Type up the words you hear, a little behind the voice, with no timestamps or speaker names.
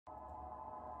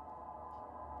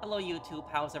Hello YouTube,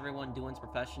 how's everyone doing? It's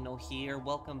Professional here.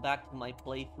 Welcome back to my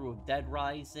playthrough of Dead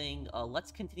Rising.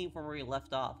 Let's continue from where we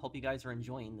left off. Hope you guys are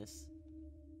enjoying this.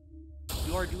 If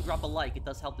you are, do drop a like, it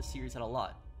does help the series out a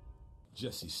lot.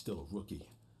 Jessie's still a rookie.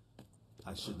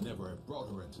 I should never have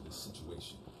brought her into this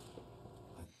situation.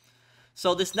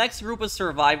 So this next group of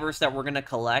survivors that we're gonna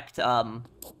collect,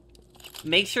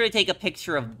 make sure to take a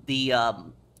picture of the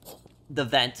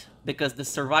vent, because the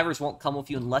survivors won't come with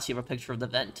you unless you have a picture of the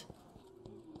vent.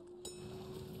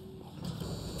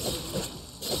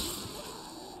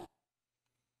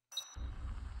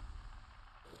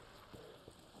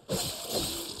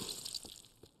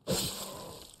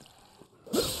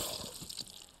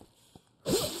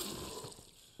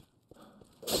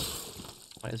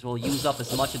 Might as well use up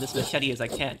as much of this machete as I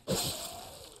can.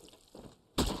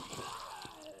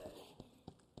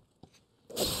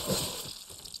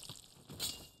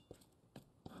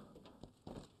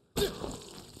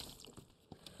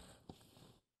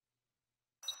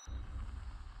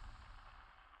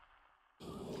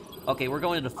 Okay, we're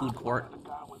going to the food court.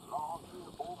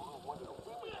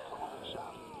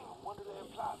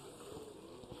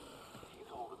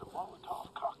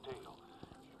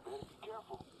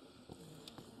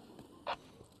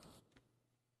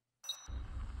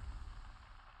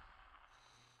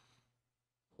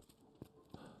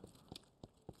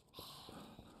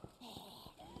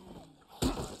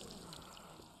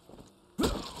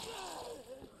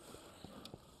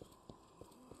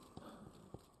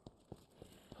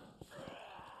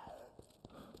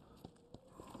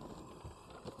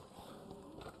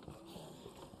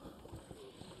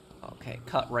 Okay,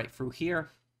 cut right through here.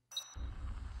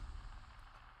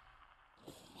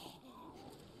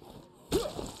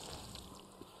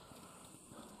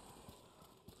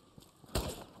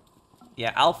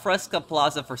 Yeah, Alfresca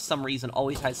Plaza for some reason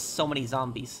always has so many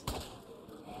zombies.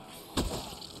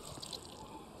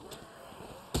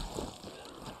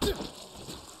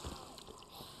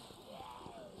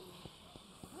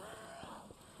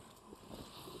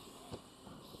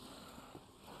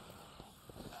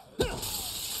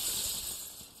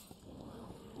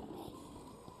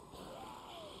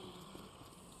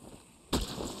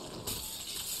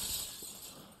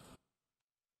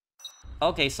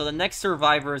 Okay, so the next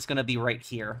survivor is gonna be right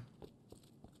here.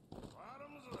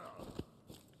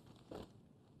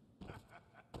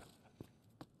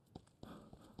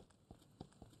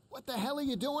 What the hell are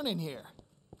you doing in here?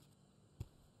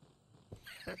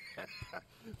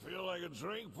 Feel like a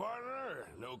drink, partner?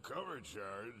 No cover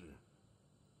charge.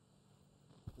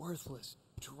 Worthless,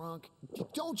 drunk.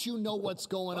 Don't you know what's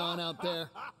going on out there?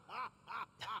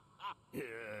 Yeah,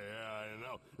 I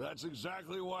know. That's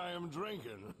exactly why I'm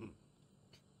drinking.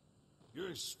 You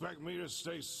expect me to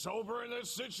stay sober in this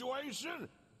situation?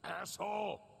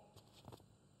 Asshole!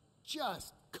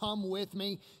 Just come with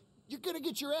me. You're gonna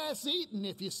get your ass eaten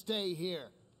if you stay here.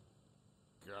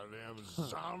 Goddamn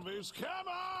zombies. Come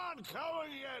on! Come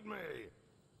and get me!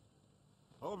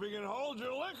 Hope you can hold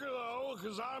your liquor, though,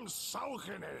 because I'm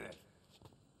soaking in it.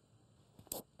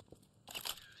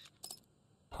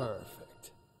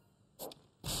 Perfect.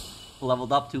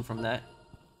 Leveled up too from that.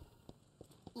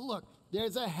 Look,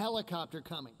 there's a helicopter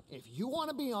coming. If you want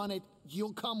to be on it,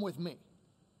 you'll come with me.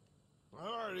 I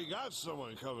already got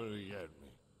someone coming to get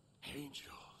me.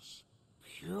 Angels.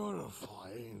 Beautiful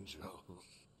angels.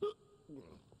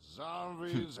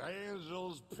 Zombies,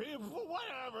 angels, people,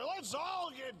 whatever. Let's all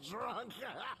get drunk.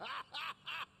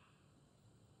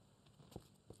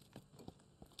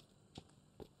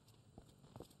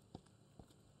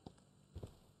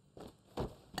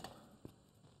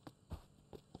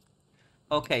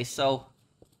 Okay, so,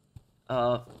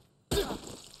 to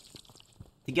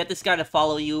get this guy to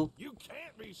follow you... You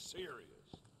can't be serious.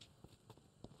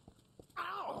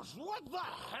 Ouch! What the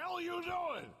hell are you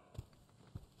doing?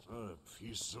 What a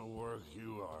piece of work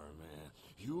you are, man.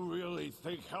 You really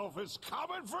think help is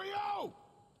coming for you?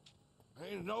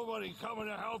 Ain't nobody coming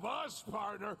to help us,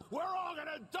 partner. We're all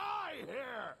gonna die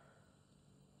here!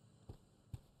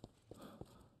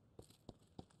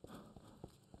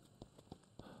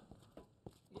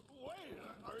 Wait,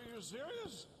 are you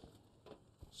serious?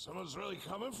 Someone's really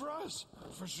coming for us?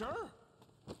 For sure?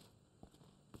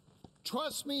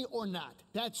 Trust me or not,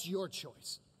 that's your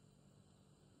choice.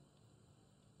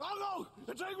 I'll go!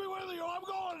 Take me with you, I'm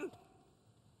going!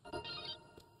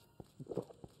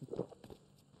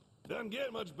 Doesn't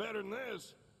get much better than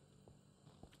this.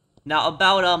 Now,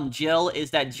 about, Jill,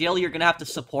 is that Jill, you're gonna have to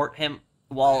support him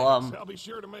while, I'll be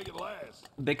sure to make it last.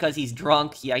 because he's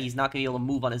drunk. Yeah, he's not gonna be able to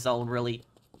move on his own, really.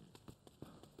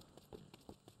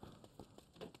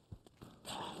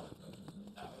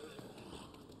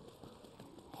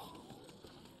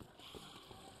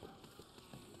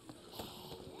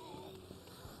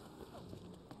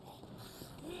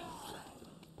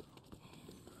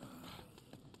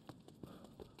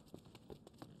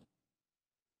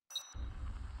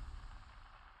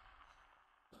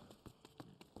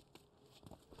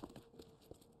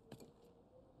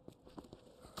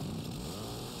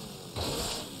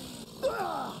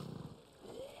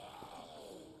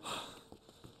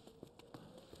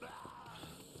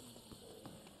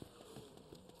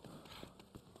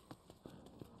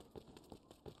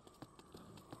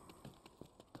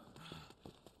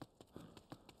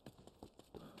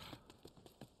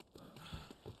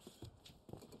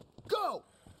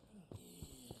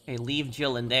 Okay, leave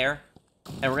Jill in there.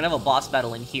 And we're gonna have a boss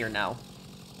battle in here now.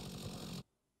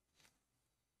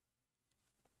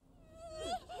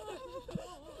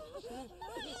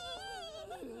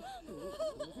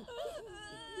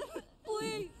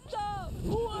 Please stop!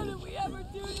 What did we ever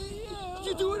do to you?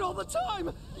 You do it all the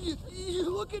time! You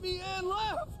look at me and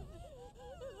laugh!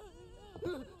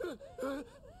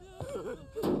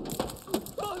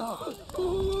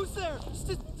 Who's there?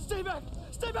 Stay back!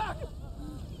 Stay back!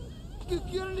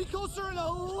 Get any closer and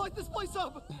I'll light this place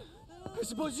up! I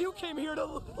suppose you came here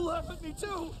to laugh at me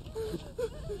too!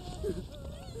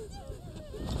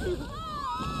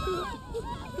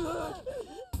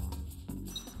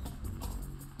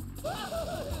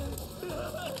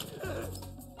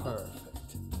 Perfect.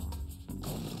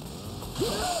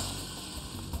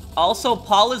 Also,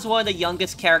 Paul is one of the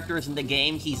youngest characters in the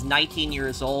game. He's 19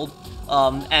 years old.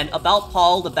 And about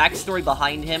Paul, the backstory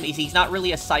behind him is he's not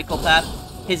really a psychopath.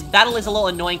 His battle is a little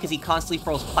annoying because he constantly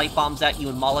throws pipe bombs at you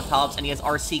and Molotovs, and he has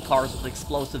RC cars with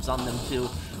explosives on them too.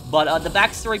 But the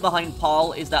backstory behind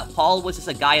Paul is that Paul was just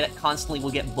a guy that constantly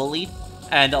would get bullied,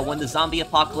 and when the zombie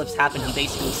apocalypse happened, he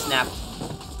basically snapped.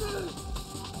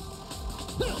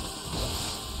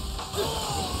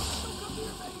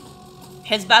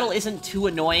 His battle isn't too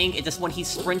annoying, it's just when he's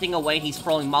sprinting away and he's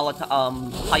throwing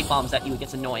pipe bombs at you, it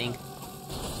gets annoying.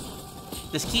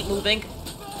 Just keep moving.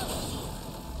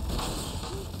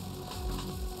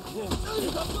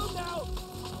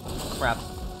 Crap.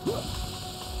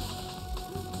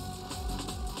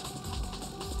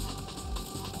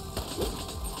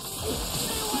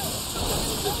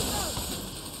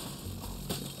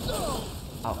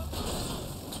 Oh.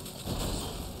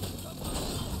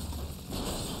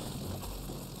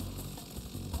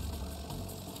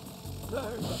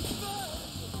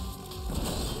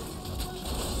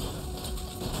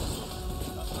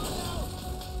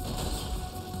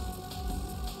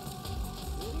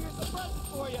 Here's a present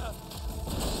for you.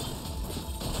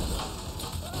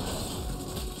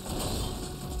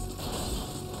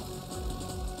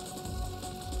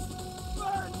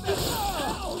 Burn!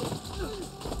 Ow!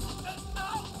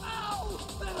 Ow! Ow!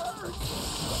 That hurts!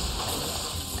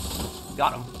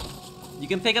 Got him. You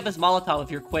can pick up his Molotov if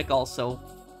you're quick also.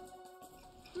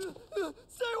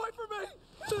 Stay away from me!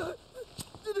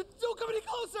 Don't come any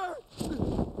closer!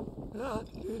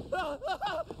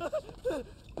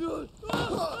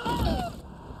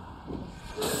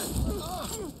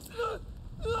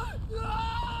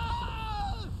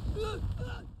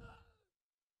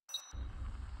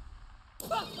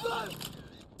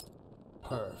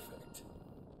 Perfect.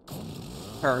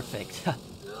 Perfect.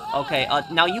 Okay,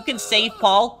 now you can save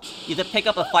Paul. You have to pick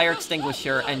up a fire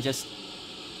extinguisher and just...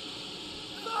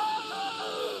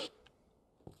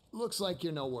 Looks like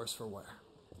you're no worse for wear.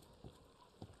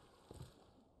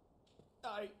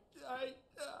 I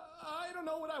don't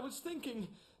know what I was thinking.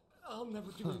 I'll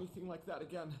never do anything like that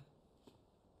again.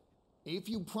 If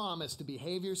you promise to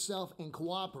behave yourself and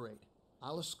cooperate,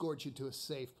 I'll escort you to a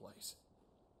safe place.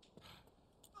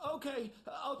 Okay,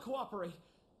 I'll cooperate.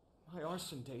 My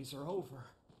arson days are over.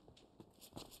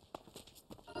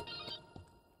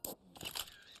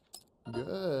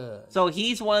 Good. So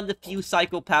he's one of the few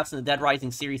psychopaths in the Dead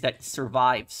Rising series that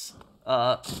survives.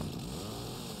 And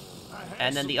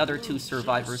then the other two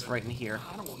survivors right in here.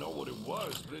 I don't know what it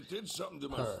was, but it did something to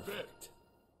my Perfect. spit.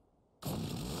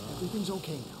 Everything's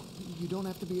okay now. You don't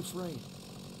have to be afraid.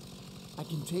 I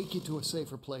can take you to a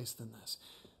safer place than this.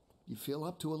 You feel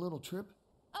up to a little trip?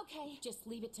 Okay, just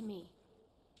leave it to me.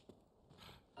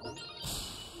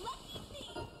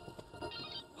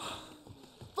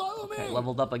 Follow me! Okay,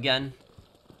 leveled up again.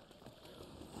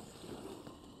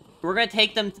 We're gonna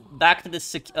take them back to the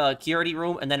security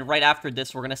room, and then right after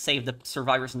this, we're gonna save the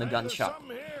survivors in the gun There's shop.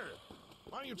 something here.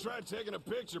 Why don't you try taking a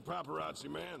picture, paparazzi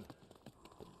man?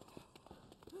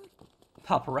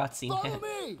 Paparazzi, Follow man.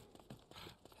 me!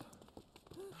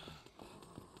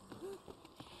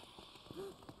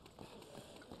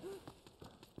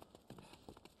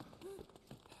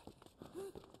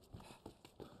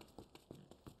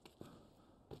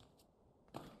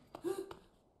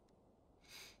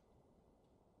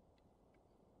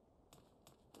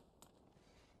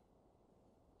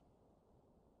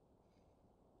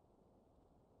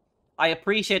 I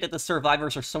appreciate that the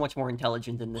survivors are so much more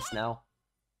intelligent than this now.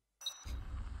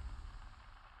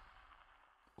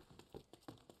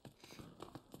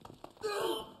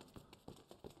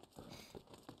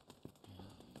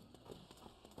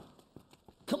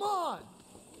 Come on!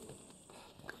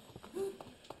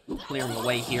 Clearing the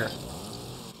way here.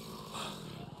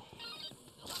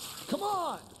 Come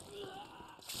on!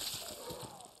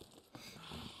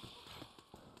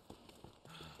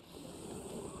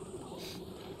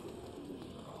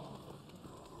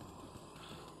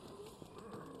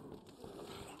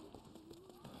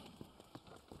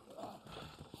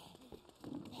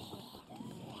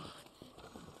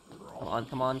 on,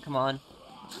 come on, come on.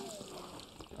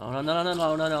 Oh, no, no, no,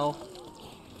 no, no, no.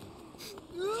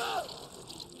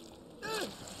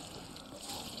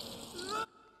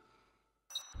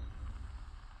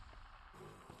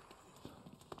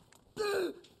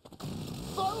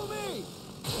 Follow me!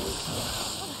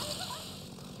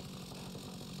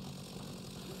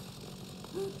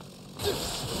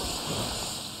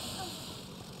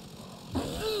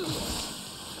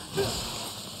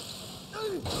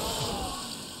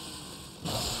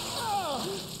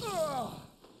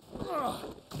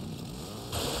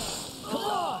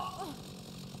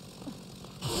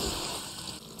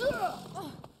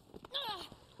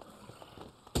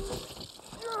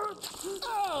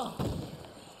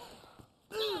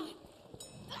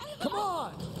 Come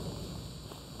on!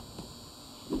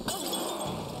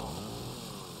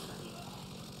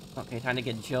 Okay, time to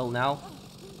get Jill now.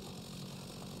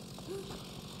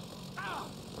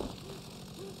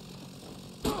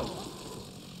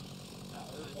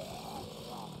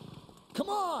 Come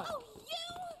on!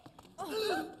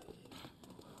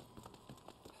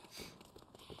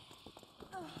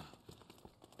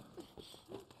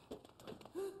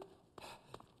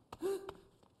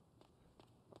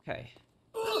 Okay.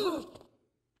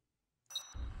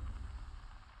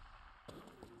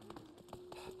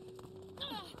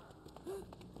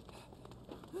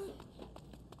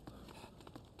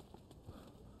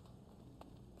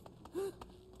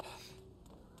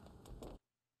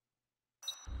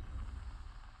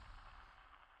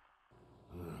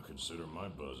 Consider my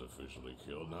buzz officially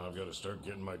killed. Now I've got to start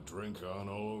getting my drink on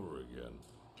all over again.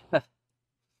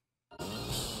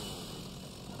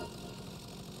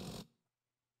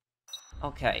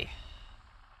 Okay.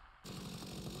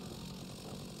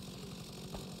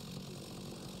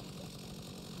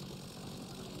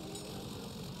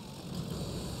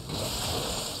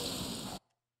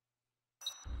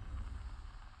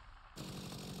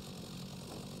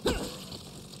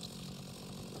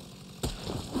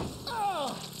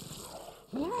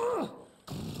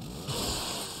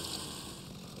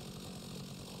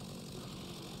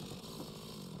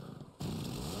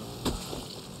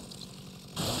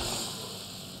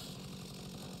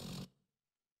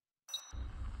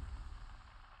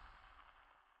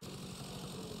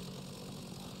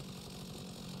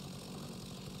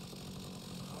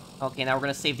 Okay, now we're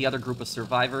gonna save the other group of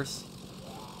survivors.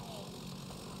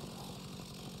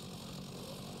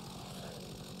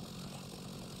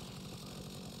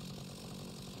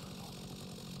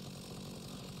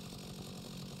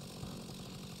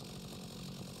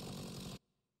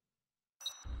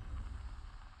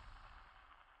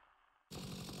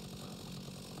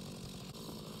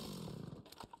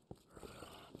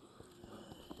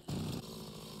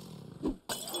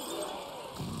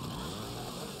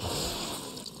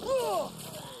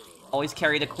 Always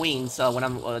carry the queens when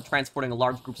I'm transporting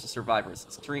large groups of survivors.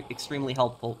 It's extremely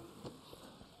helpful.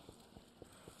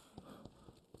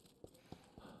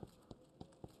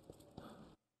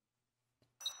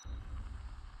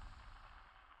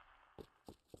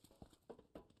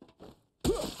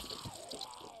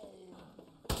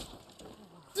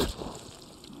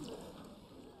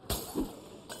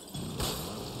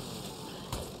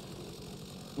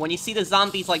 When you see the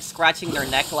zombies like scratching their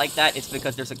neck like that, it's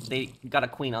because they got a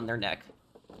queen on their neck.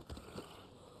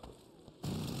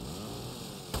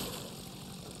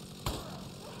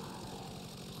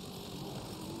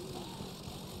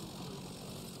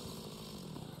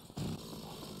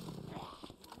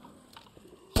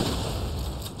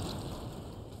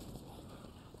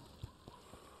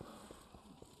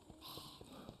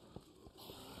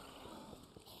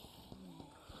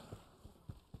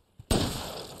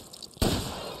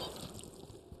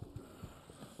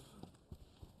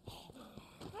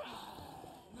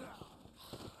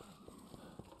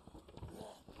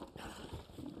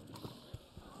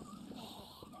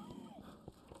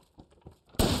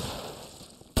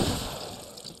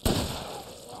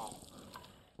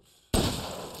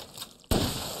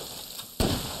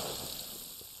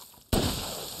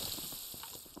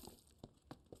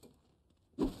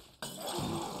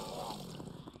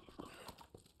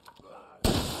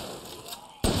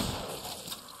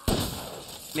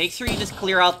 Make sure you just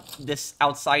clear out this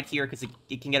outside here, because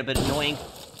it can get a bit annoying.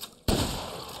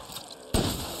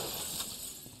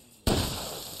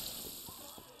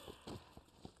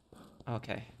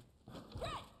 Okay.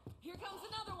 Brett, here comes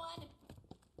another one.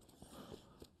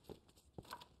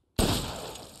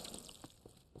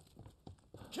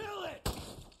 Kill it!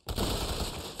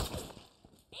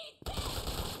 Eat this!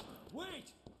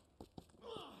 Wait!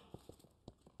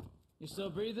 You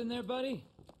still breathing there, buddy?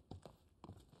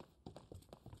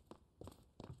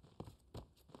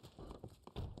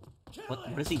 Kill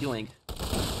What is he doing?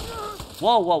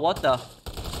 Whoa, whoa, what the?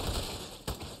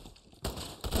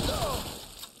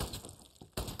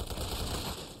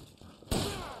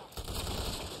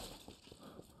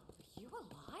 You alive?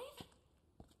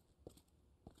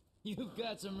 You've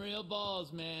got some real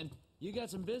balls, man. You got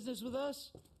some business with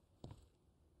us?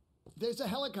 There's a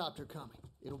helicopter coming.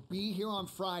 It'll be here on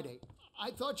Friday.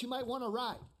 I thought you might want to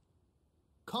ride.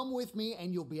 Come with me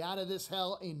and you'll be out of this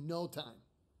hell in no time.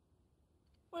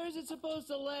 Where's it supposed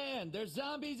to land? There's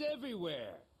zombies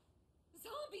everywhere.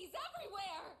 Zombies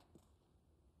everywhere!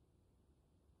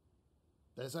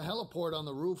 There's a heliport on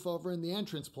the roof over in the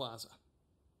entrance plaza.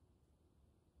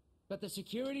 But the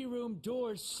security room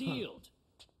door's sealed.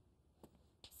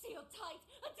 Sealed tight!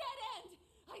 A dead end!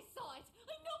 I saw it!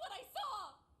 I know what I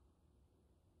saw!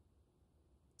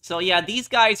 So yeah, these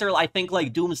guys are, I think,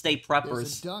 like doomsday There's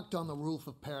preppers. a duct on the roof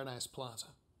of Paradise Plaza.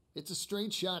 It's a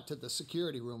straight shot to the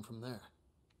security room from there.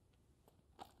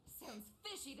 Sounds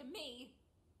fishy to me.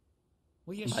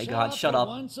 Will you My God, shut for up.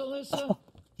 once, Alyssa?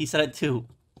 He said it too.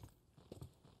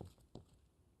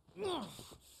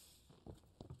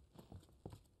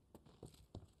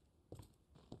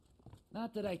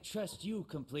 Not that I trust you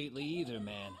completely either,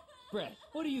 man. Brett,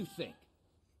 what do you think?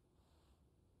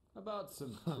 About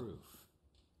some proof.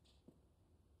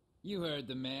 You heard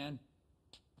the man.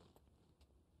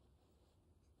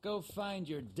 Go find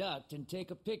your duct and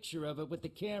take a picture of it with the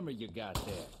camera you got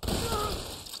there.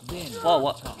 Then Whoa,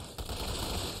 what? talk.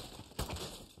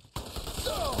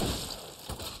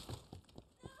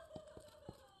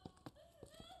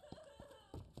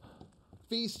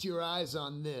 Feast your eyes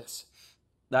on this.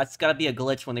 That's gotta be a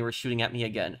glitch when they were shooting at me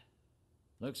again.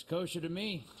 Looks kosher to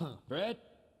me. Brett?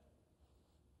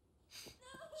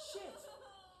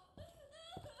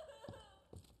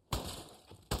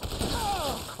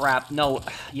 Crap, no.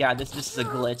 Yeah, this is a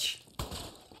glitch.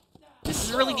 This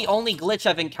is really the only glitch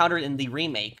I've encountered in the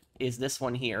remake, is this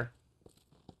one here.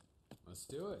 Let's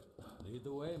do it. Lead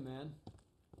the way, man.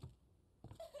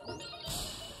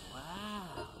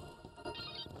 Wow.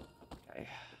 Okay.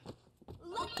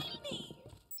 Lucky me!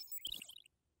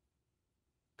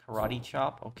 Karate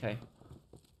chop, okay.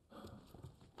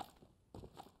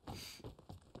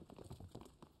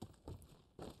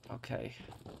 Okay.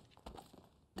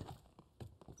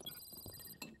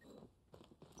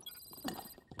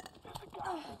 It's the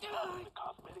guy who owns the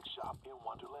cosmetic shop in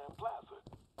Wonderland Plaza.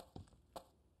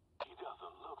 He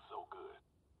doesn't look so good.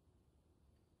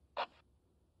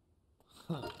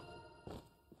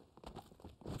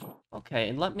 Okay,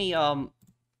 and let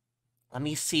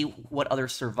me see what other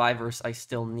survivors I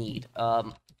still need.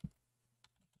 And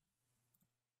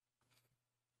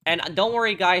don't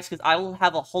worry, guys, because I will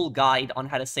have a whole guide on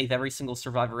how to save every single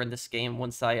survivor in this game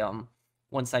once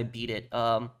I beat it.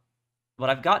 But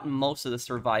I've gotten most of the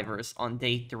survivors on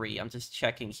day 3. I'm just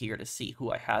checking here to see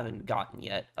who I haven't gotten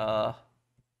yet.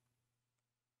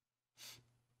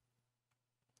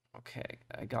 Okay,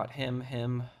 I got him,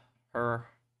 her.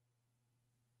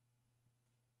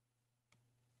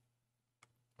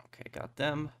 Okay, got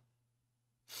them.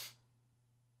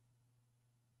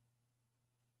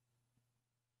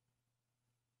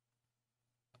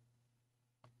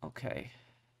 Okay.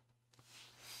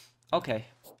 Okay.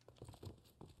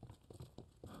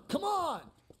 Come on!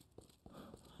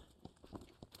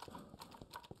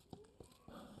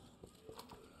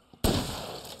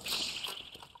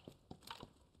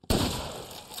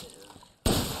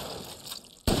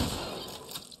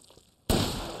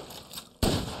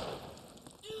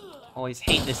 Always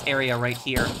hate this area right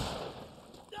here.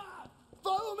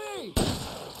 Follow me!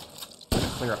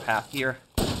 Clear a path here.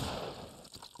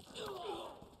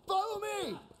 Follow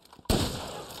me!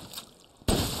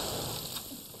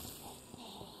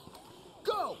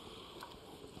 Go!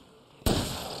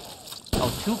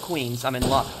 Oh, 2 queens. I'm in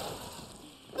luck.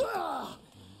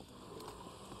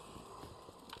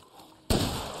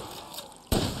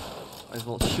 Might as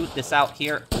well shoot this out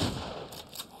here.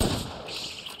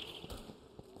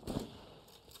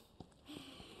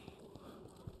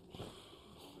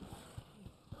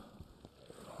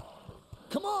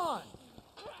 Come on!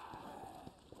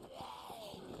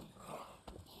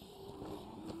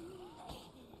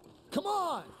 Come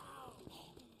on!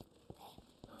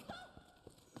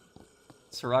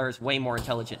 Survivor's way more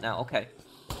intelligent now. Okay.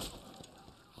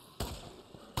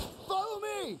 Follow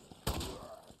me!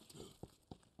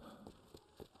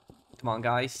 Come on,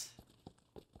 guys.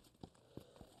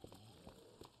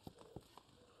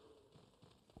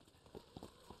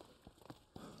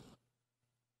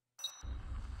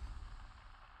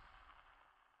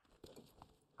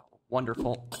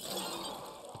 Wonderful.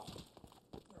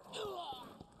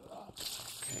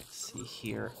 Okay, let's see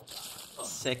here.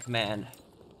 sick man.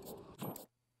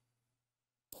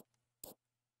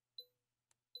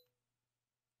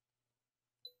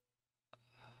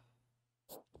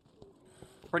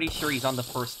 Pretty sure he's on the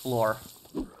first floor.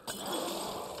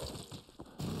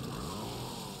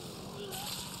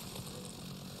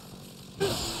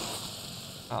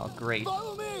 Oh, great.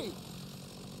 Follow me!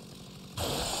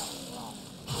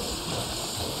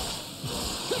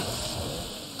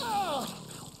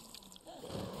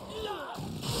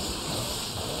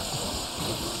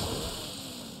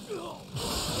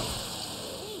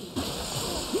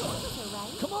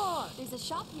 Come on! There's a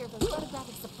shop here for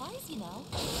photographic supplies, you know.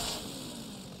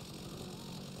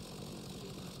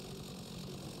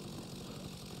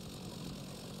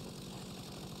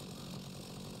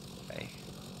 Okay.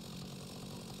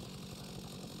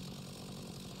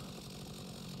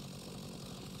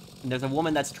 And there's a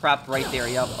woman that's trapped right there.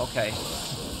 Yep, okay.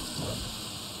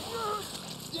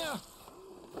 Yeah.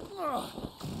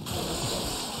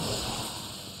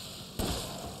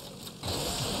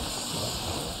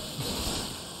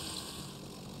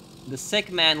 The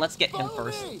sick man, let's get him Follow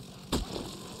first. me!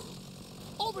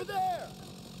 Over there!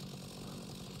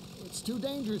 It's too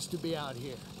dangerous to be out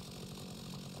here.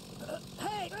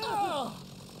 Hey! Oh!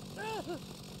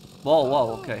 Whoa,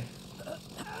 whoa, okay.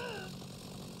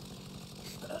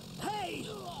 Hey!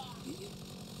 You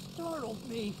startled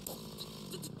me.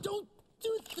 Don't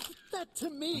do that to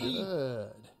me.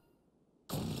 Good.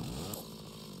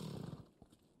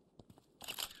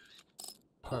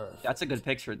 Perfect. That's a good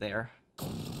picture there.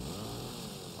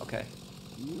 Okay.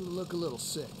 You look a little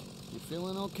sick. You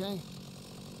feeling okay?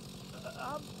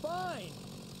 I'm fine.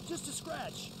 Just a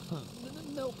scratch.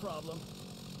 No problem.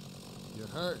 You're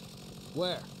hurt.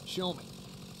 Where? Show me.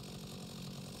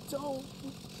 Don't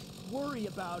worry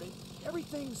about it.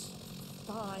 Everything's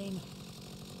fine.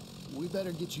 We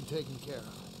better get you taken care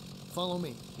of. Follow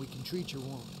me. We can treat your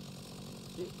wound.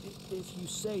 If you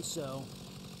say so.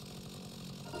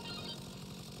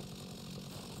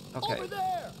 Okay. Over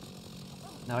there!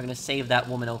 Now I'm gonna save that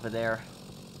woman over there.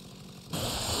 You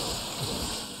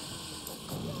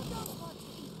don't want to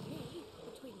eat me.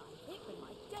 Between my hip and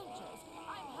my dentures,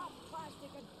 I'm half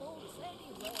plastic and bolts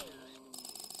anyway.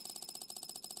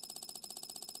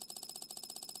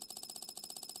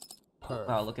 Perfect.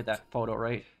 Oh, look at that photo,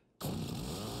 right?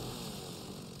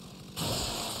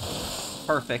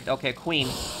 Perfect. Okay, queen.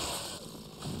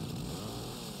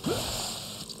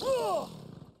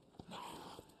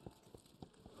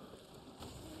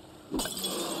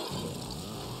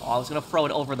 Oh, I was gonna throw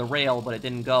it over the rail, but it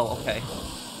didn't go. Okay.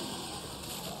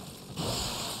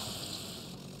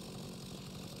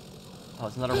 Oh,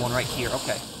 there's another one right here.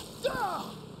 Okay.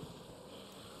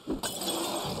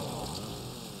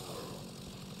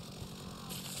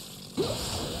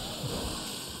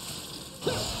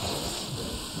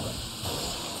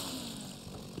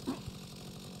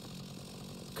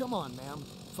 Come on, ma'am.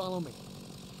 Follow me.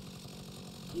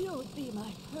 You'll be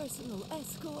my personal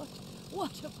escort.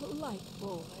 What a polite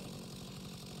boy.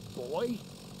 Boy?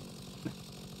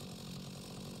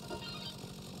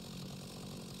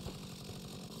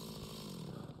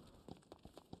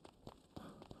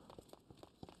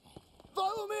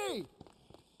 Follow me!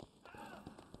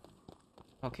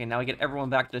 Okay, now we get everyone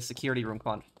back to the security room.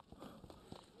 Come on.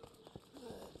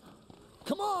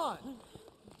 Come on!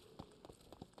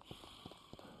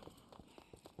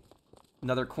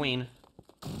 Another queen.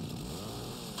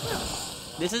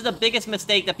 This is the biggest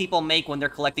mistake that people make when they're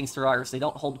collecting survivors. They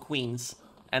don't hold queens.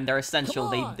 And they're essential.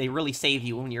 They really save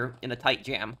you when you're in a tight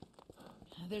jam.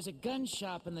 There's a gun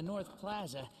shop in the North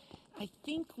Plaza. I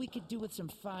think we could do with some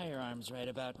firearms right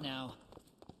about now.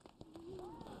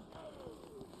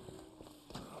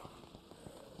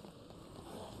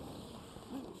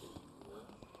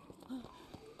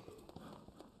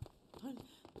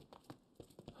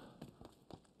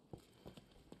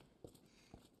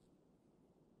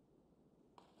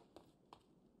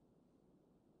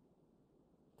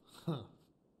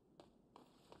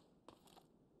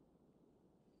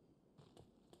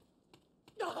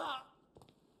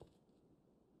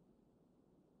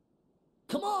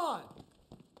 Come on!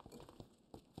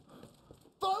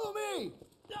 Follow me!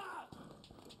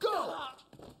 Go!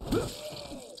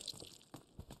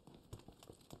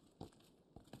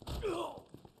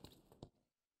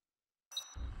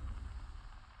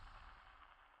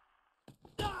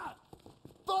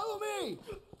 Follow me!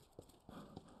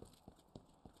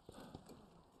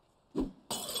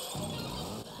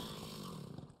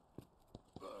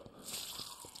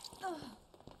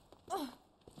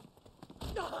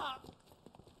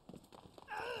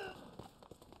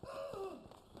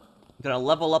 Gonna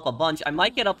level up a bunch. I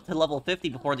might get up to level 50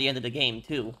 before the end of the game,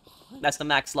 too. That's the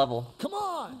max level. Come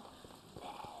on!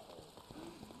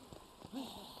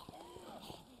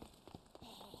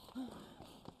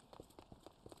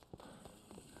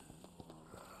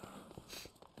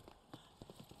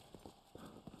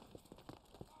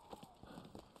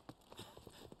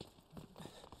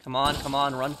 Come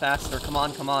on, run faster. Come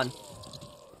on.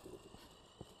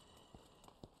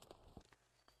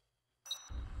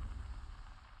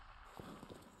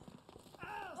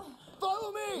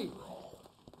 Follow me!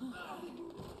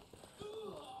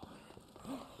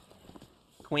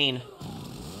 Queen.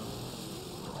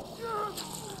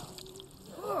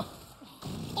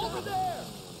 Over there!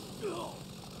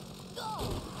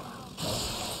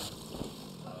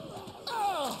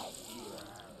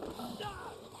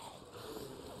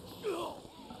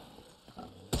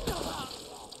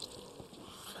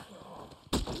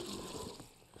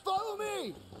 Follow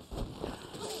me!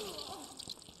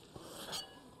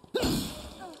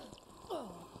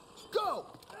 Go!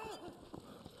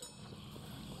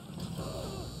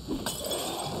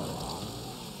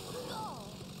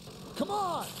 Come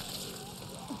on!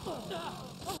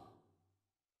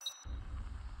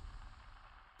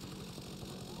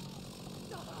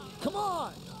 Come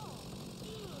on!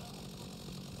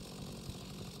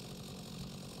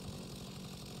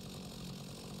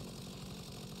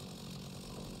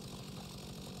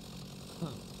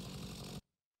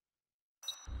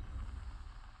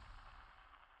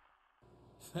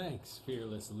 Thanks,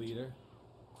 fearless leader.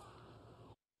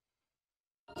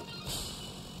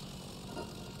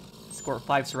 Escort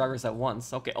 5 survivors at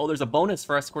once. Okay. Oh, there's a bonus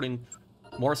for escorting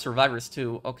more survivors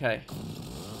too. Okay.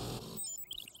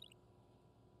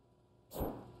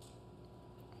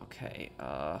 Okay,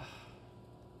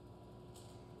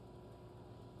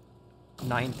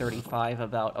 9:35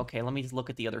 about. Okay, let me just look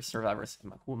at the other survivors.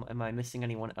 Am I missing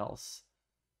anyone else?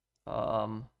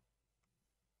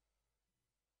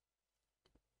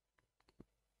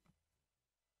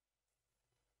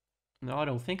 No, I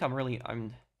don't think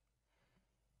I'm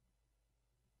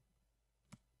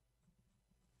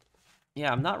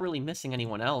yeah, I'm not really missing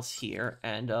anyone else here,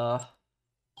 and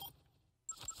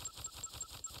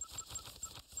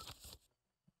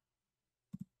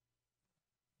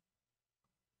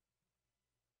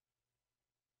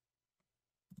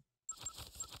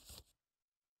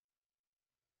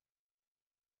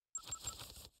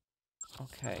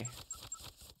okay.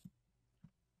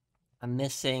 I'm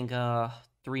missing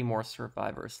 3 more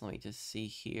survivors. Let me just see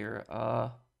here.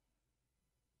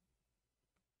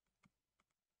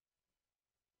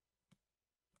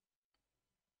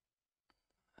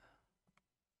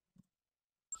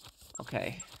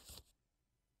 Okay.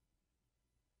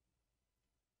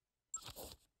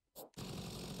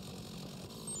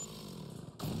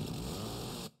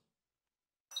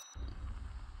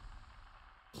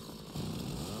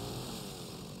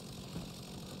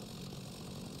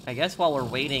 I guess while we're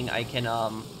waiting, I can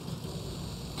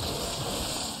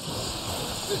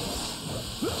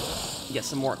get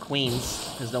some more queens,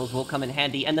 because those will come in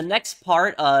handy. And the next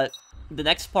part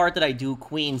that I do,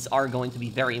 queens are going to be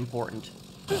very important.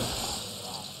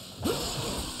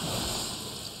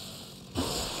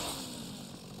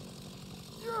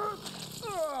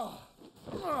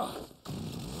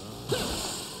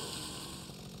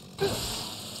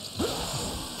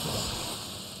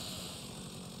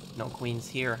 No queens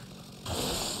here.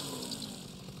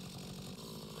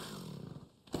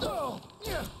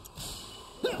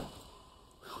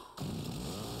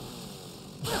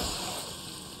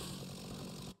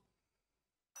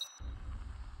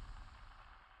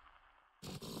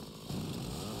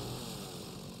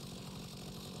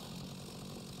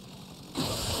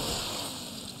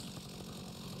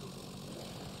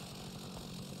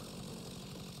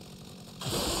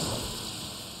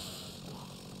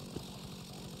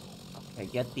 Okay,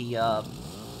 get the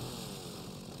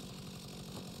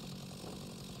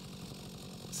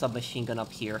submachine gun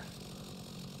up here.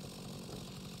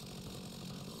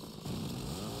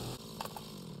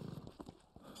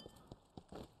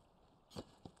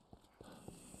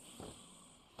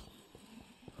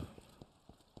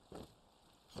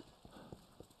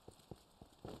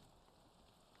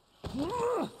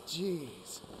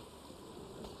 Jeez.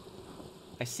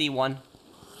 I see one.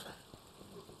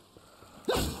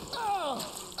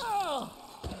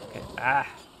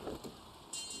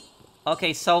 Okay,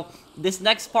 Okay, so this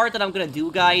next part that I'm gonna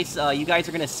do, guys, you guys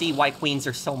are gonna see why queens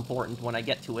are so important when I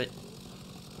get to it.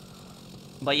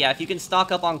 But yeah, if you can stock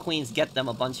up on queens, get them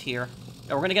a bunch here.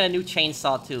 And we're gonna get a new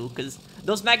chainsaw too, because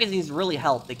those magazines really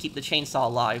help. They keep the chainsaw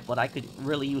alive, but I could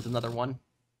really use another one.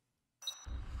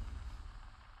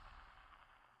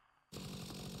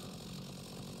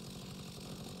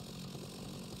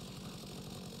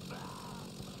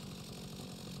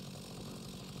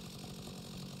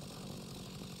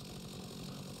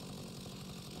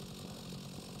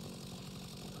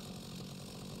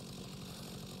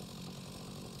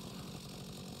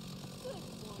 Good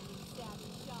morning,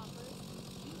 savvy shoppers.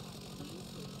 You are pleased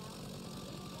to announce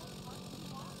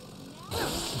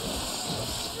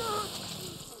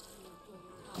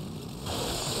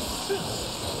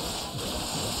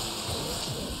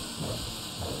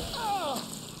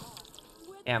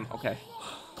Damn, okay.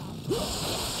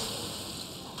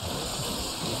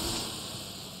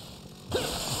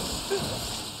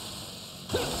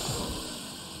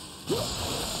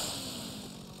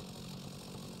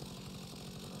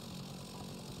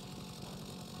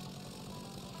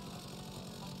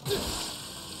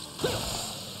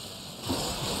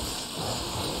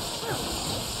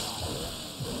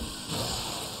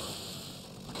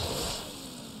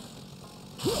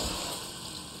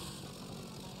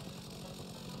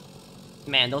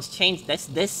 Man, those chains,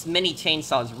 this mini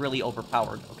chainsaw is really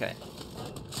overpowered. Okay.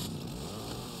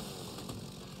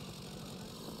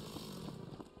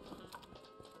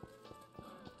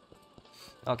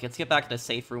 Okay, let's get back to the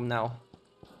safe room now.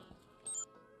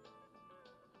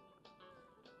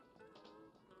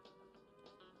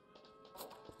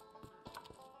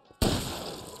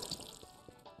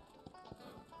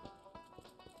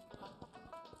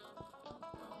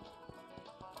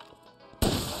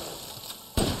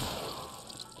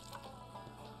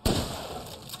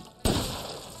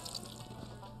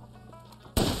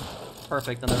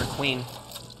 Perfect, another queen.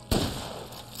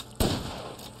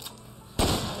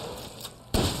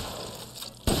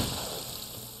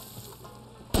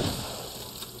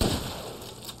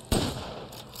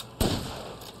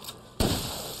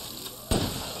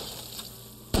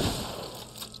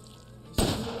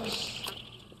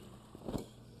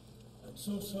 I'm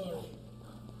so sorry.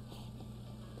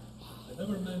 I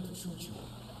never meant to shoot you.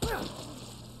 Now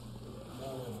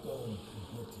I've gone and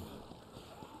hurt you.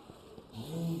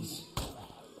 Please.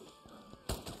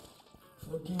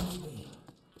 Forgive me.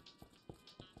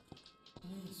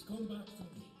 Please, come back to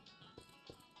me.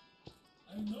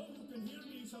 I know you can hear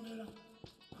me, Isabella.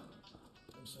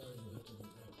 I'm sorry you had to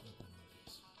get wrapped up in all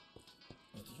this.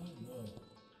 But you know I'm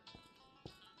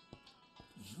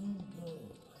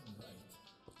right.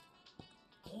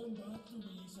 Come back to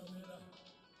me, Isabella.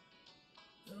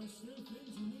 There are still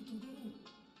things you need to do.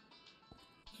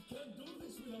 I can't do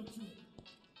this without you.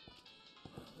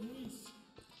 Please.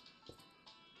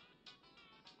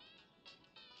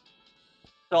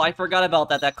 So I forgot about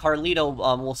that. That Carlito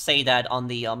will say that on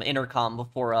the intercom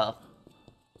before Okay,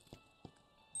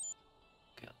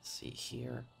 let's see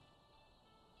here.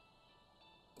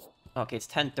 Okay, it's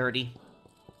 10:30.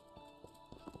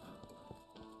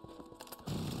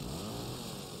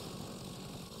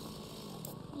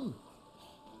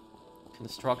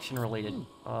 Construction related.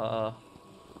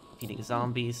 Feeding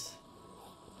zombies.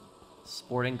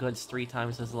 Sporting goods 3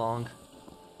 times as long.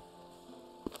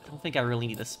 I don't think I really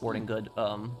need a sporting good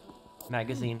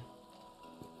magazine.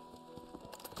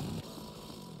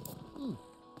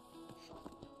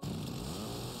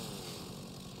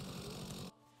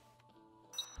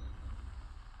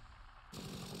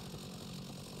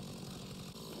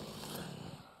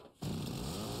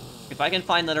 If I can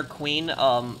find another queen,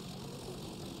 that'll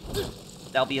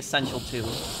be essential too.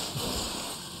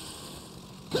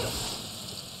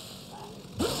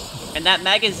 And that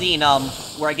magazine,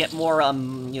 where I get more,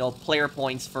 you know, player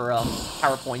points for,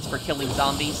 power points for killing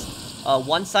zombies.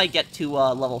 Once I get to,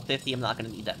 level 50, I'm not gonna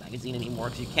need that magazine anymore,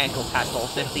 because you can't go past level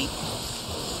 50.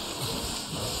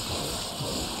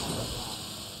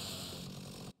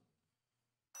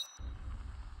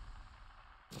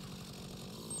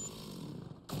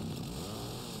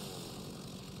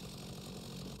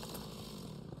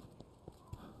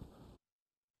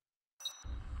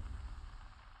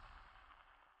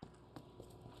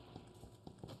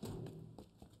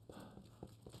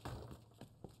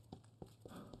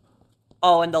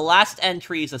 Oh, and the last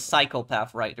entry is a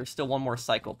psychopath, right? There's still one more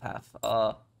psychopath.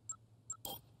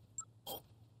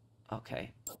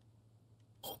 Okay.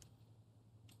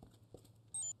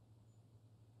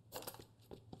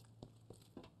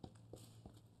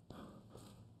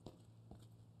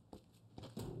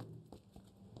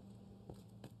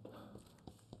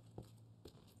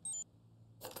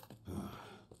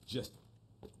 Just...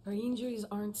 Her injuries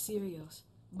aren't serious,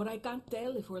 but I can't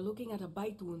tell if we're looking at a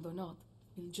bite wound or not.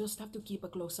 We'll just have to keep a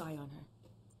close eye on her.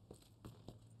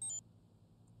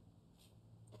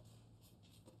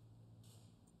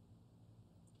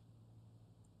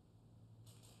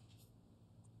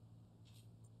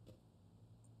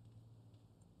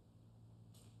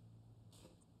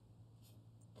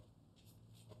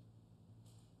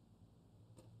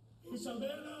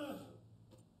 Isabella!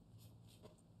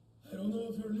 I don't know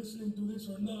if you're listening to this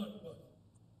or not, but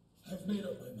I've made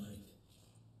up my mind.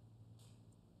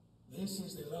 This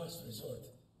is the last resort.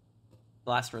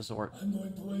 Last resort. I'm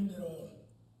going to end it all.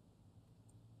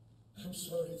 I'm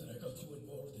sorry that I got you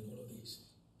involved in all of this.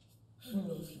 I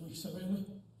love you, Isabella.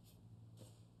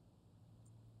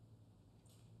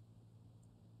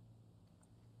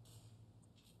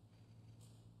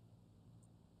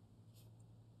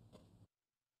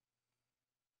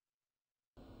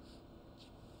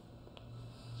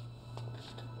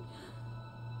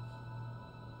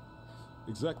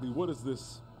 Exactly what is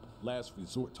this last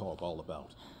resort talk all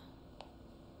about?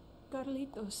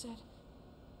 Carlito said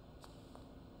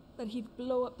that he'd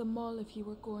blow up the mall if he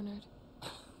were cornered.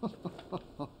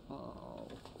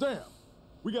 Damn!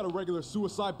 We got a regular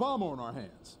suicide bomber on our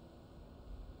hands.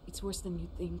 It's worse than you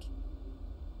think.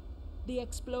 The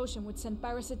explosion would send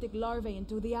parasitic larvae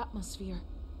into the atmosphere.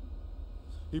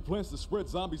 He plans to spread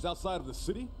zombies outside of the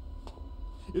city?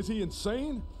 Is he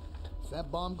insane? If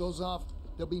that bomb goes off,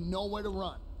 there'll be nowhere to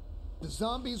run. The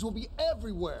zombies will be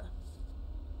everywhere.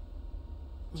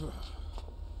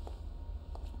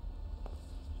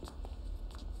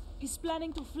 He's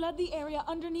planning to flood the area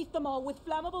underneath the mall with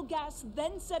flammable gas,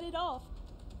 then set it off.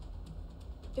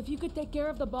 If you could take care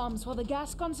of the bombs while the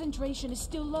gas concentration is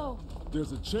still low.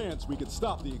 There's a chance we could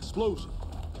stop the explosion.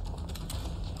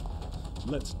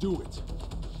 Let's do it.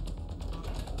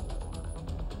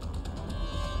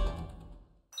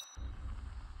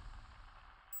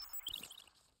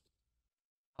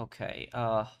 Okay,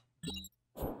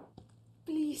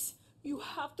 Please, you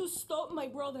have to stop my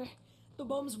brother. The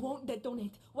bombs won't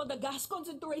detonate while the gas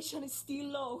concentration is still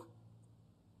low.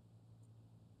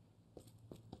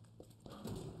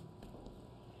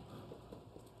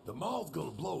 The mall's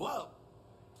gonna blow up?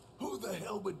 Who the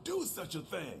hell would do such a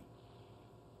thing?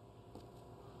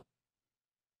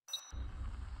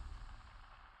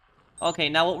 Okay,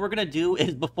 now what we're gonna do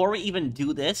is, before we even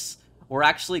do this, we're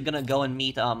actually gonna go and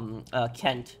meet,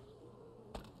 Kent.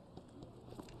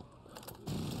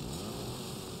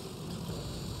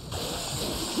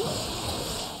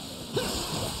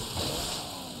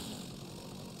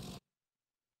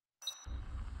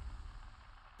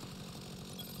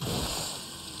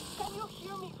 Can you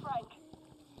hear me, Frank?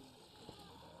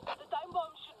 The time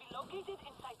bomb should be located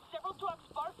inside several trucks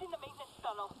parked in the maintenance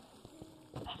tunnel.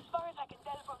 As far as I can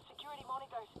tell from security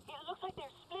monitors, it looks like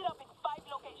they're split up in 5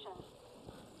 locations.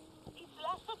 Each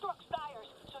lasts the truck's tires,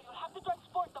 so you'll have to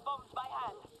transport the bombs by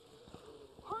hand.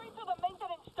 Hurry to the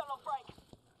maintenance tunnel, Frank.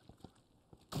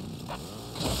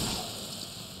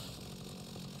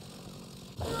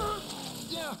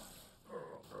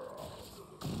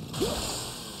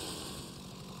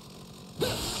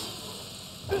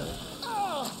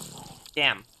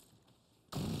 Damn.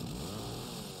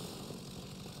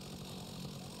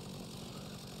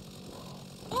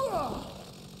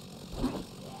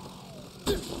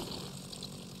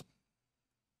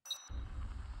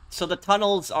 So the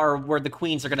tunnels are where the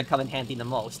queens are gonna come in handy the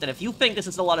most. And if you think this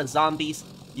is a lot of zombies,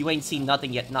 you ain't seen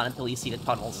nothing yet, not until you see the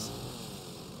tunnels.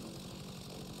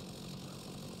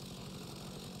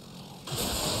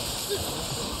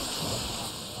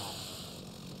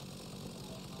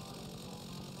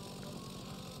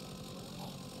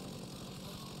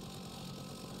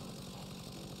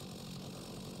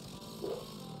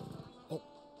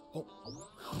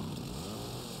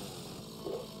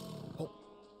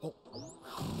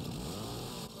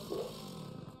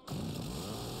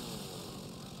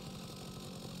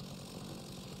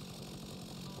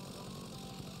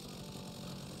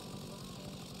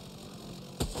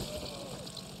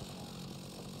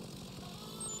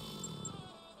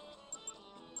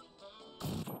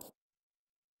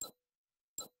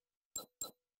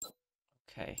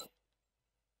 Okay.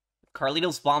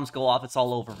 Carlito's bombs go off, it's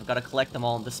all over. We've got to collect them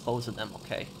all and dispose of them,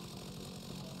 okay.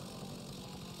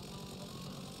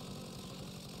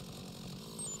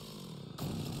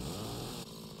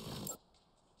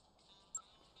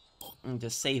 And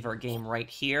just save our game right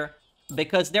here.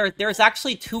 Because there's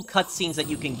actually 2 cutscenes that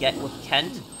you can get with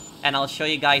Kent, and I'll show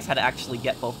you guys how to actually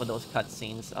get both of those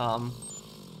cutscenes.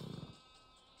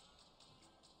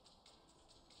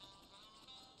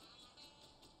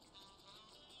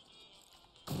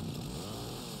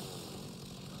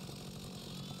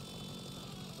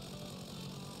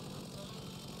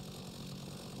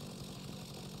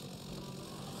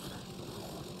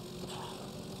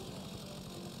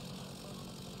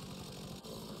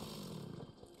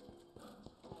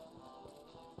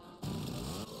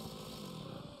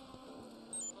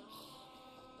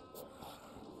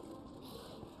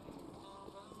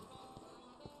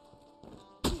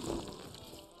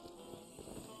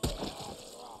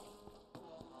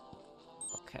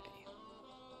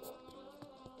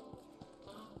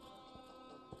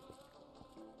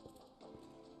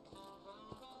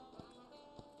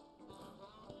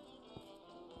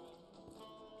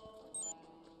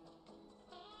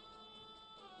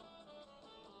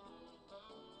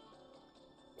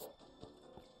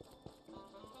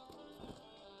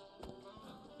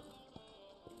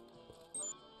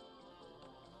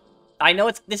 I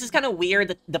know this is kind of weird,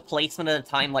 that the placement of the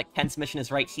time, like, Kent's mission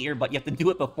is right here, but you have to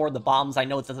do it before the bombs. I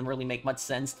know it doesn't really make much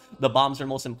sense. The bombs are the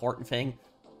most important thing.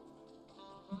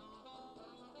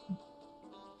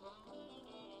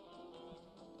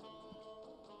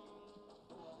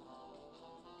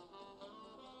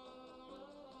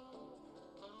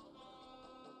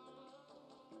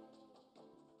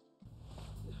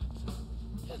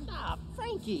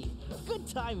 Frankie! Good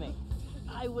timing.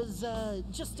 I was,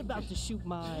 just about to shoot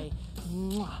my...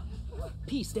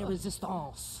 piece de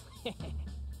resistance.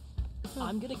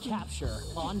 I'm gonna capture,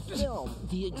 on film,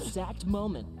 the exact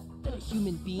moment that a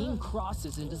human being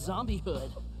crosses into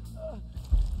zombiehood.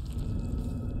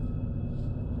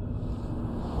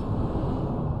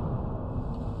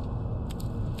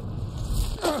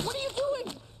 What are you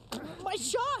doing? My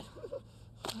shot!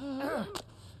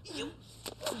 You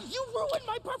ruined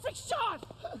my perfect shot!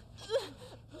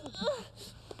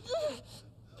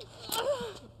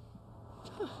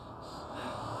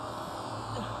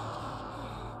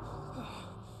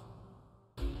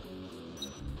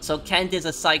 So Kent is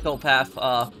a psychopath,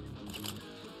 Perfect.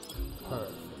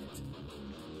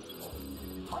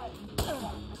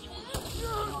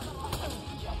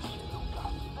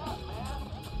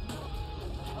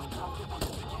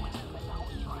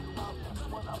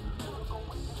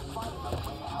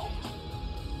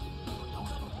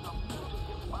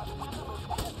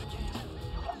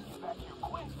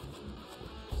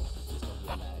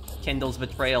 Kindle's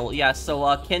betrayal. Yeah,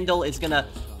 so Kindle is gonna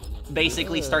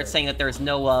basically start saying that there's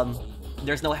no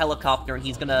helicopter, and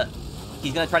he's gonna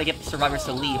try to get the survivors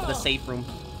to leave the safe room.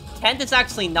 Kent is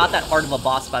actually not that hard of a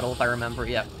boss battle, if I remember.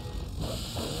 Yeah.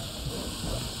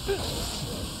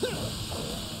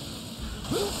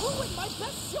 You ruined my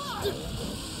best shot!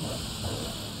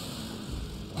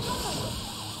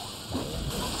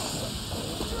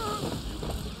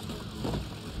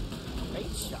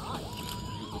 Great shot.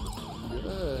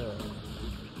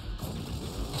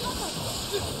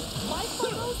 My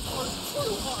photos are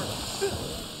too hard.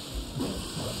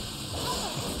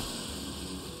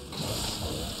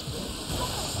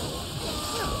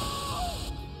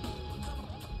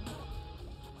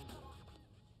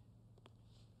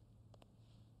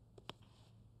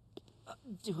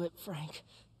 Do it, Frank.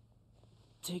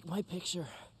 Take my picture.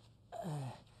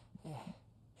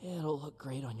 It'll look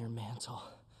great on your mantle.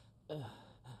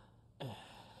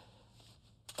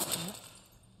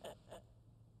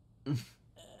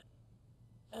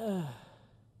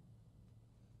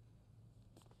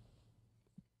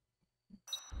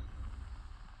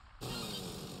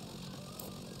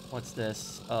 What's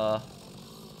this?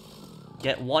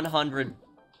 Get 100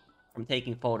 from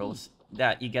taking photos.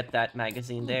 That, you get that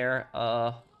magazine there.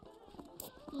 Oh.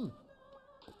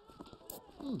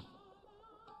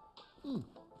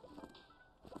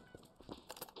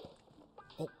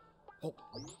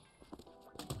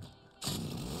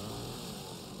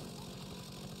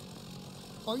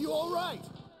 Are you all right?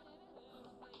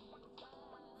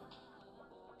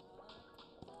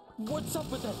 What's up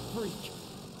with that freak?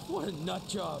 What a nut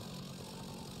job.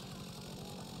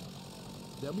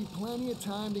 There'll be plenty of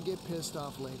time to get pissed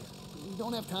off later. You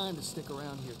don't have time to stick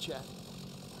around here chatting.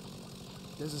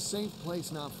 There's a safe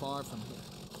place not far from here.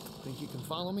 Think you can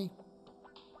follow me?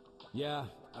 Yeah,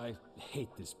 I hate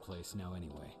this place now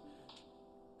anyway.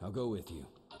 I'll go with you.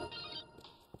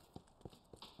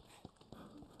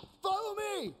 Follow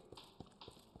me!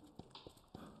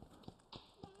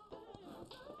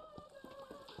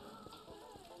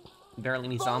 Barely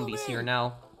any zombies here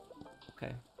now.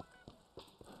 Okay.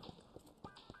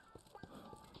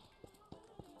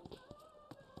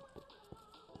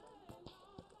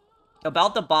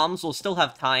 About the bombs, we'll still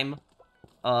have time.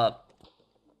 There's a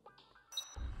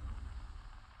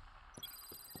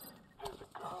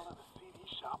girl in the CD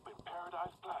shop in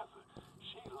Paradise Plaza.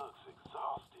 She looks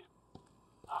exhausted.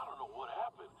 I don't know what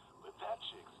happened, but that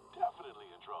chick's definitely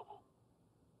in trouble.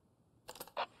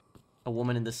 A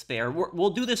woman in despair. We'll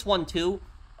do this one too,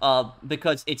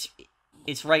 because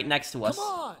it's right next to us. Come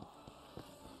on!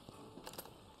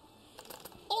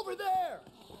 Over there!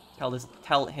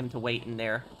 Tell him to wait in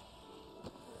there.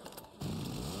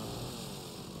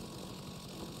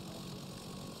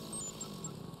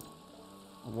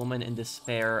 A woman in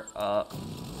despair.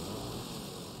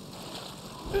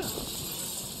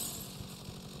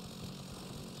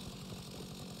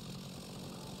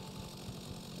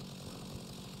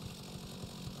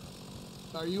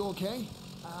 Are you okay?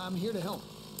 I'm here to help.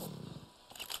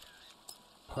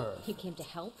 Perfect. You came to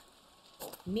help?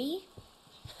 Me?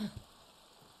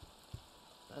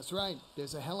 That's right.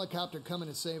 There's a helicopter coming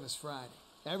to save us Friday.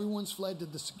 Everyone's fled to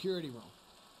the security room.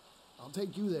 I'll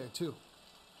take you there, too.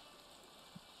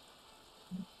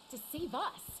 To save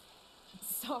us?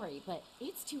 Sorry, but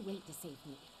it's too late to save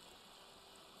me.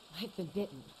 I've been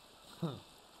bitten. Huh.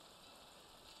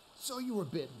 So you were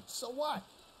bitten. So what?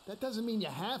 That doesn't mean you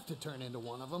have to turn into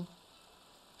one of them.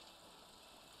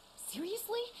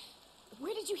 Seriously?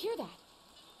 Where did you hear that?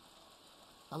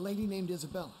 A lady named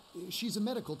Isabella. She's a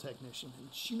medical technician,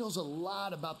 and she knows a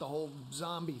lot about the whole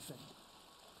zombie thing.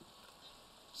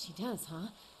 She does, huh?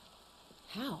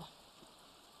 How?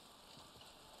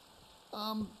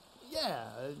 Yeah,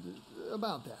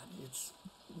 about that. It's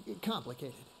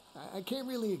complicated. I can't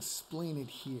really explain it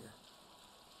here.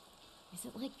 Is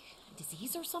it like a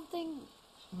disease or something?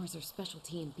 Or is her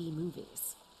specialty in B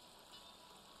movies?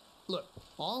 Look,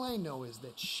 all I know is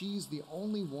that she's the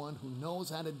only one who knows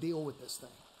how to deal with this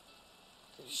thing.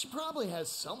 She probably has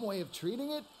some way of treating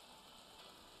it.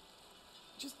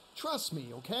 Just trust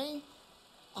me, okay?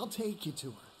 I'll take you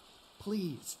to her.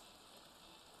 Please.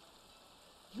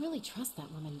 You really trust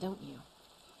that woman, don't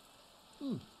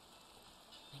you?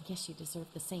 I guess you deserve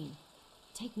the same.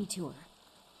 Take me to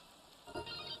her.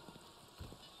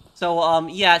 So,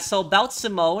 yeah, so about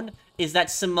Simone, is that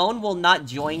Simone will not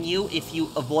join you if you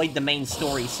avoid the main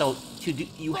story. So,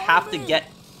 you have to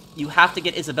get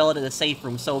Isabella to the safe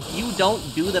room. So, if you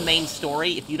don't do the main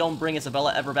story, if you don't bring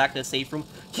Isabella ever back to the safe room,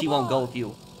 she won't go with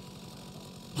you.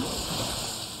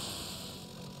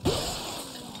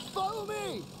 Follow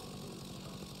me!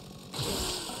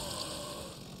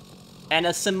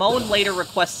 And Simone later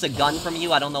requests a gun from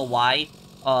you. I don't know why.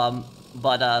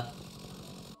 But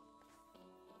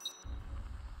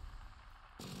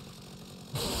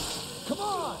Come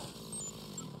on!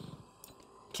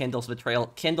 Kendall's betrayal.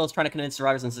 Kendall's trying to convince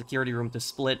survivors in the security room to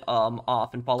split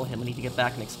off and follow him. We need to get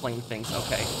back and explain things.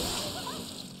 Okay.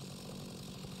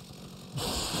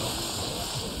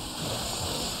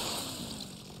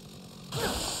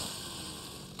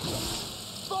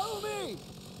 Follow me!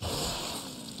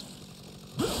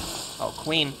 Oh,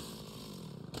 Queen.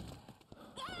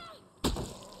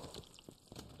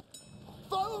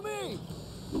 Follow me!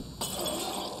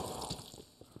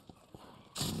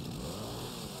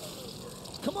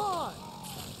 Come on!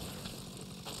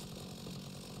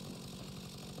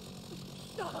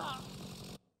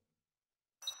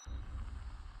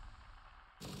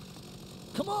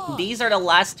 Come on! These are the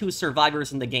last two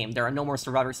survivors in the game. There are no more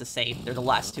survivors to save. They're the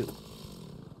last two.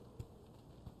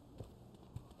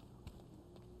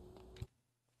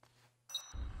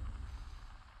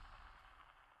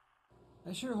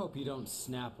 I sure hope you don't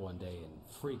snap one day and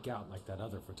freak out like that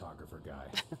other photographer guy.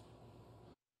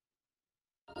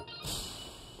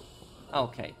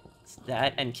 Okay. It's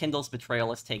that and Kendall's betrayal.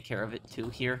 Let's take care of it too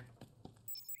here.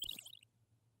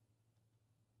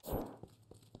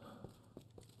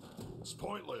 It's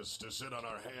pointless to sit on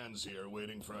our hands here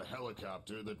waiting for a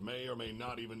helicopter that may or may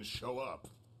not even show up.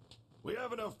 We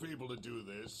have enough people to do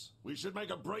this. We should make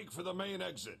a break for the main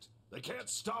exit. They can't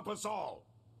stop us all.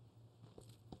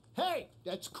 Hey,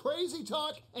 that's crazy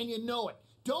talk, and you know it.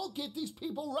 Don't get these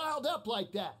people riled up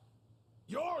like that.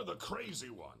 You're the crazy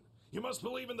one. You must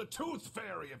believe in the Tooth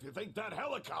Fairy if you think that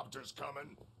helicopter's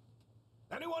coming.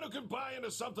 Anyone who can buy into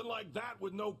something like that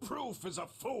with no proof is a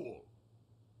fool.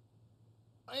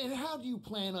 And how do you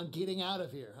plan on getting out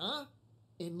of here, huh?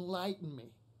 Enlighten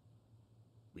me.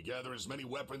 We gather as many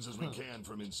weapons as we can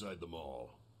from inside the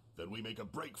mall. Then we make a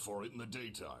break for it in the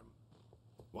daytime.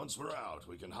 Once we're out,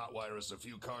 we can hotwire us a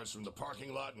few cars from the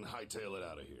parking lot and hightail it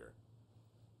out of here.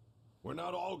 We're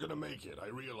not all gonna make it, I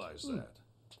realize that.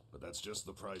 But that's just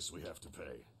the price we have to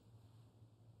pay.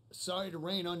 Sorry to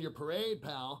rain on your parade,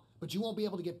 pal, but you won't be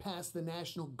able to get past the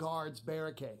National Guard's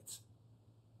barricades.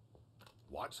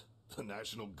 What? The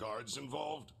National Guard's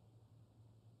involved?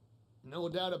 No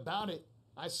doubt about it.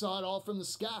 I saw it all from the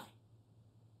sky.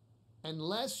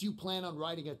 Unless you plan on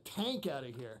riding a tank out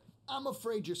of here, I'm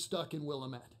afraid you're stuck in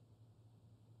Willamette.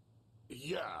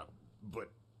 Yeah,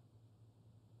 but...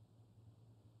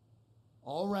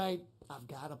 All right, I've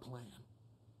got a plan.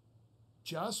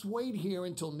 Just wait here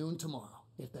until noon tomorrow.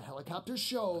 If the helicopter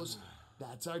shows,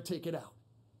 that's our ticket out.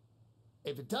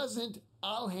 If it doesn't,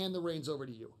 I'll hand the reins over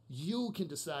to you. You can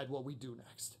decide what we do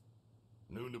next.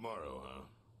 Noon tomorrow, huh?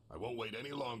 I won't wait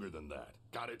any longer than that.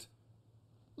 Got it?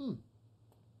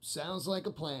 Sounds like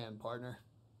a plan, partner.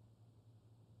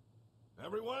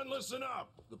 Everyone listen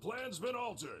up. The plan's been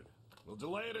altered. We'll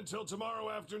delay it until tomorrow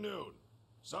afternoon.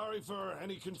 Sorry for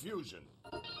any confusion.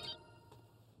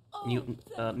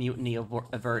 Mutiny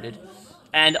averted.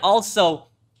 And also,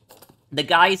 the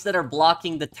guys that are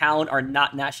blocking the town are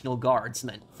not National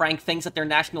Guardsmen. Frank thinks that they're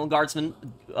National Guardsmen,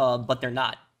 but they're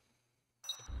not.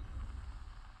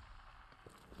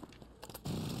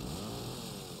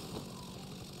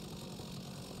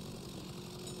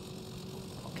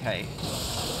 Okay.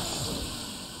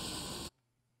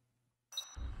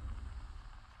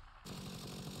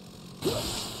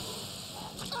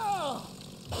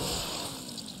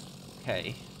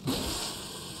 Okay.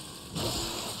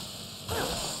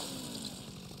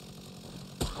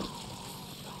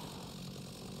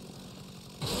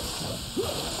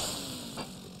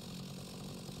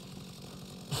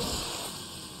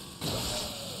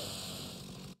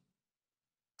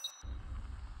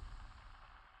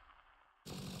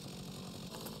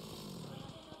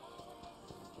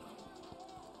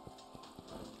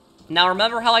 Now,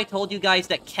 remember how I told you guys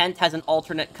that Kent has an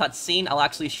alternate cutscene? I'll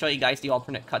actually show you guys the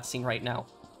alternate cutscene right now.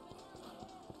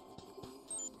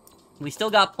 We still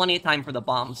got plenty of time for the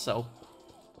bombs, so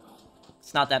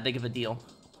it's not that big of a deal.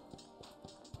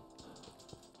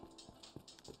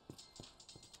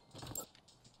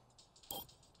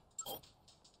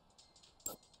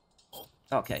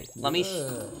 Okay, let me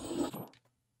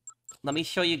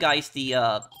show you guys the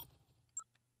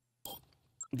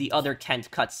other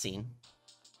Kent cutscene.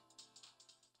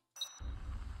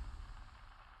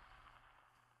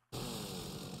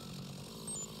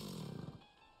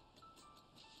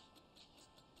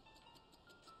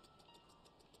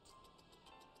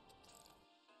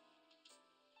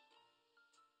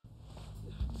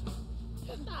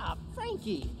 Ah,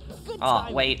 Frankie. Good Oh,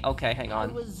 timing. wait. Okay, hang on.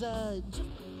 I was,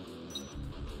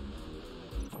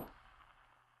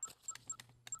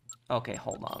 Okay,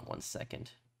 hold on 1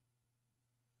 second.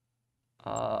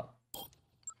 About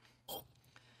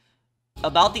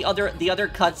the other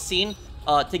cutscene.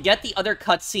 To get the other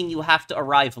cutscene, you have to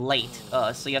arrive late.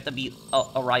 So you have to be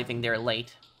arriving there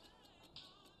late.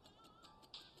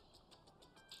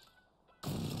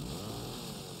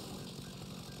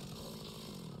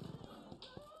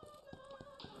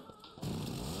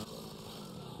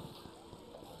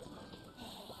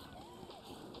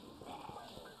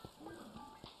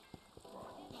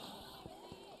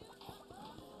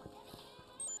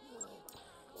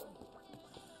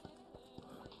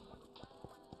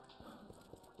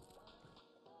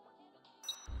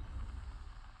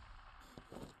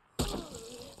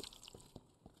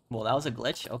 Well, that was a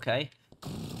glitch, okay.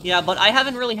 Yeah, but I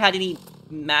haven't really had any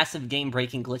massive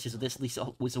game-breaking glitches with this. At least it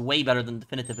was way better than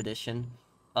Definitive Edition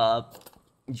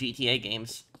GTA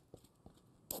games.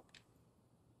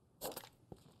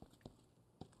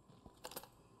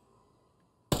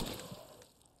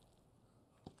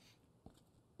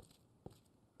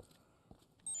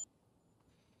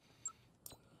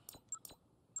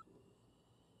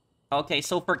 Okay,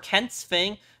 so for Kent's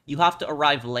thing, you have to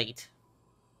arrive late.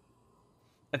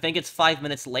 I think it's 5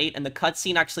 minutes late, and the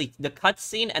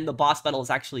cutscene and the boss battle is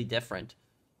actually different.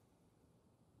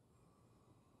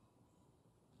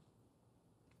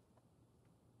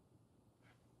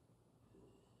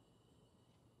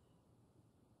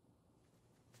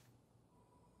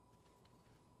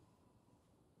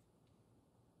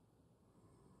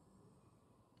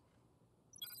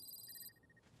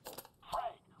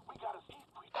 Frank, we gotta see if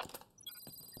we...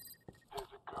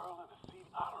 There's a girl in the seat.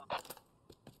 I don't know.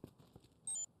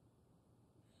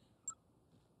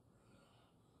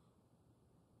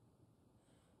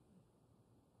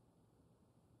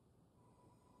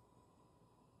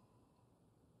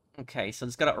 Okay, so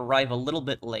it's gotta arrive a little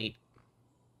bit late.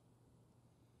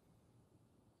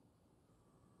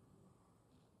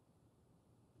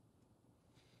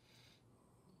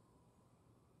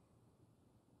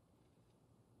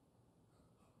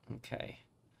 Okay.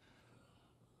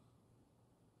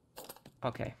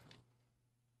 Okay.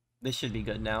 This should be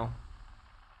good now.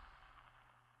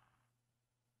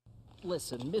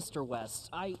 Listen, Mr. West,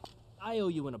 I owe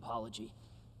you an apology.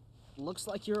 Looks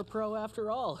like you're a pro after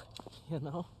all, you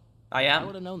know? I am. I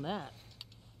would have known that.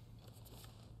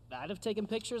 I'd have taken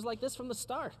pictures like this from the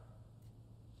start.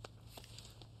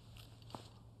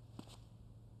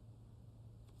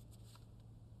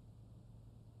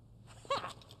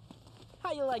 Ha!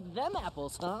 How you like them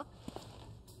apples, huh?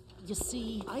 You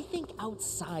see, I think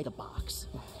outside a box.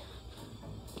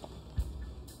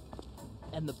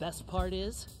 And the best part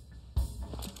is,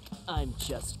 I'm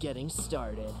just getting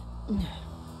started.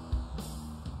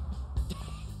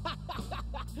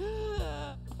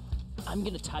 I'm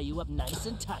gonna tie you up nice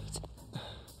and tight.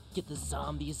 Get the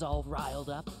zombies all riled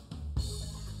up.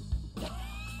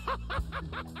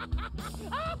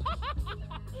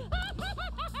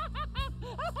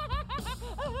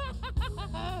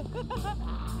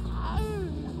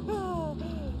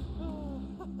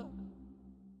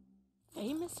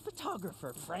 Famous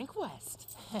photographer Frank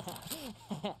West.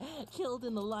 Killed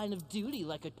in the line of duty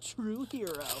like a true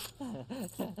hero.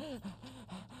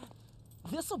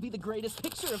 This'll be the greatest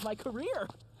picture of my career.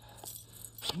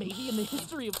 Maybe in the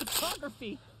history of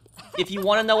photography. If you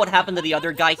want to know what happened to the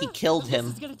other guy, he killed him.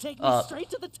 This is gonna take me straight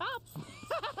to the top.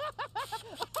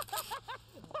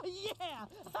 Yeah.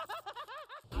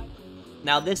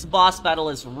 Now, this boss battle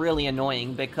is really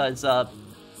annoying because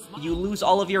you lose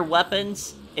all of your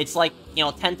weapons. It's like,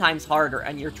 10 times harder,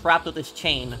 and you're trapped with this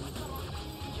chain.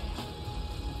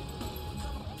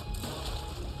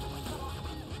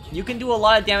 You can do a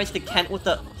lot of damage to Kent with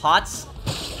the pots.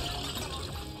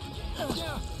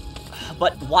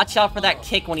 But watch out for that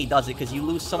kick when he does it, because you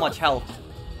lose so much health.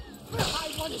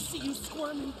 I want to see you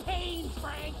squirm in pain,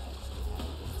 Frank.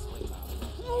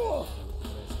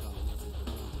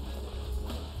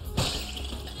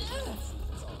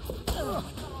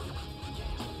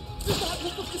 Do not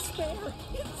look of despair.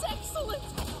 It's excellent.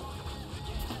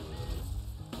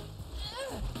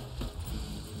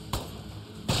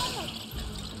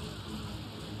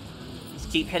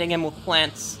 Just keep hitting him with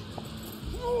plants.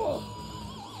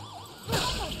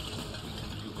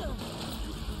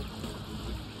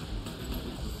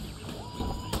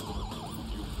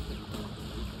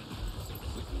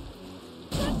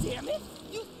 God damn it!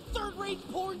 You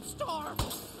third-rate porn star!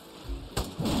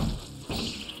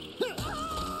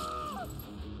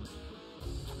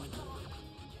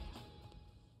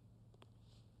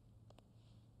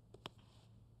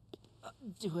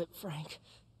 Do it, Frank.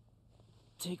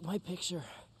 Take my picture.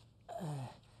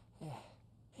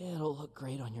 It'll look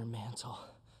great on your mantle.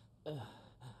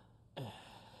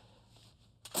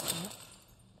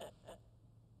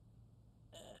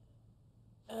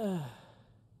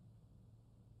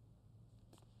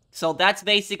 So that's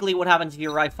basically what happens if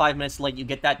you arrive 5 minutes late. You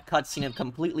get that cutscene of a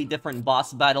completely different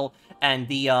boss battle, and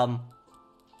the, I don't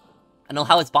know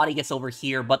how his body gets over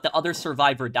here, but the other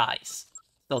survivor dies.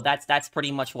 So that's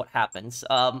pretty much what happens.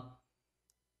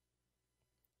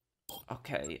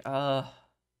 Okay,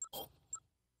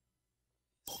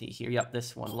 see here, yep,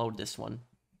 this one, load this one.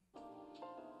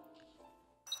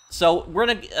 So, we're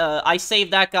gonna, I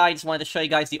saved that guy, just wanted to show you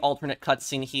guys the alternate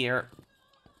cutscene here.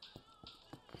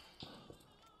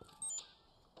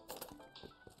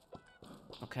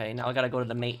 Okay, now I gotta go to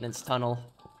the maintenance tunnel.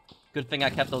 Good thing I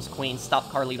kept those queens, stop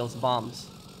Carlito's bombs.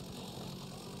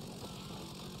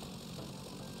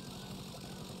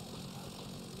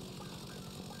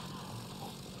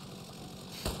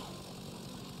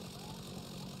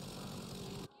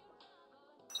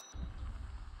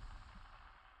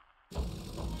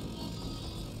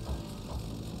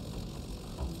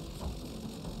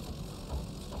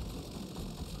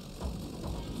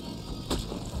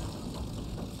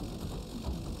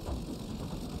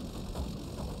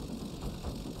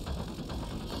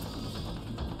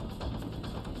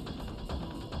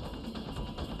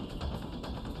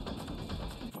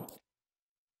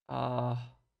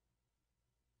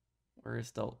 Where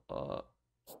is the,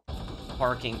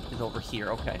 parking is over here,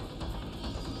 okay.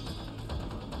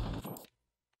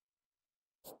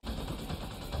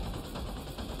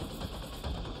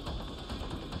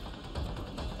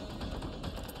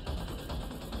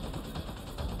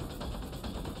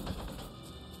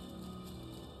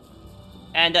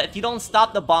 And if you don't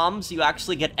stop the bombs, you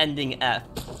actually get ending F.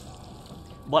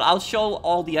 But I'll show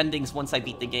all the endings once I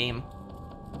beat the game.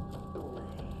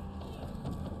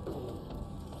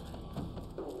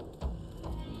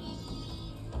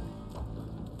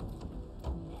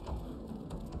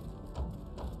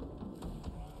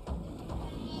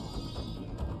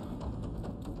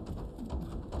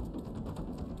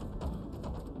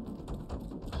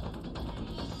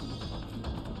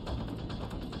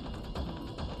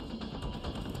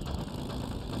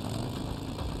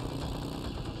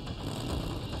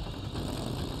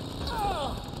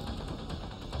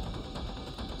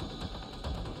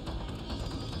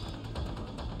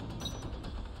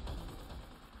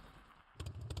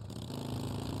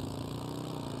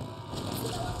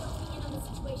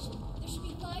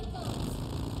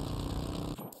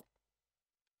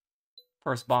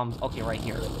 First bombs, okay, right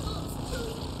here.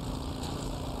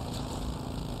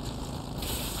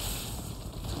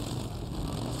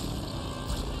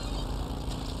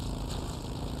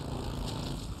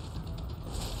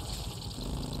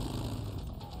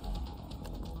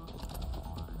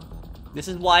 This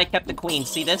is why I kept the queen,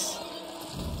 see this?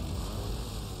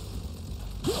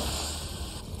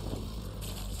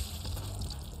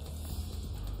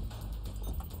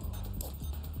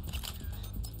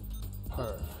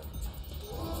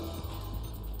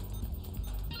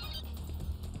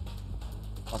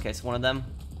 Okay, it's one of them.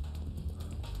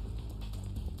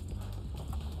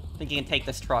 I think you can take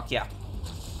this truck, yeah.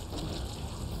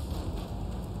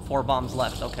 4 bombs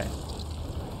left, okay.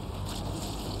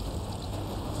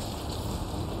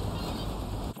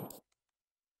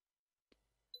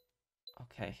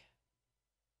 Okay.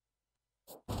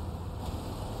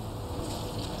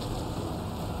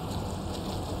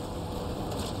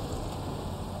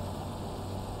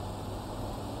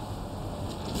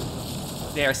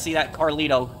 There, see that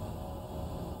Carlito?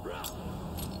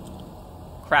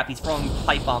 Crap, he's throwing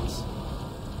pipe bombs.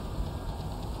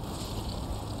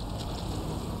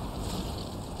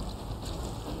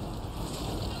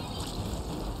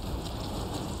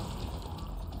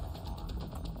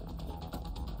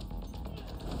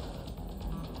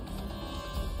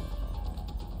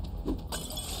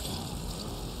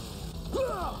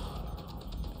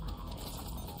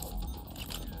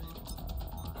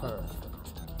 Perfect.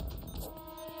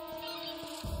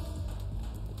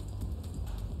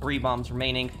 3 bombs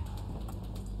remaining.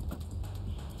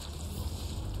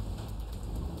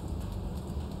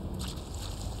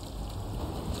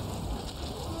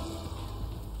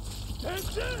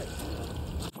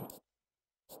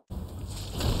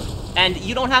 And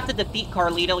you don't have to defeat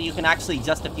Carlito, you can actually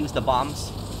just defuse the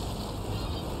bombs.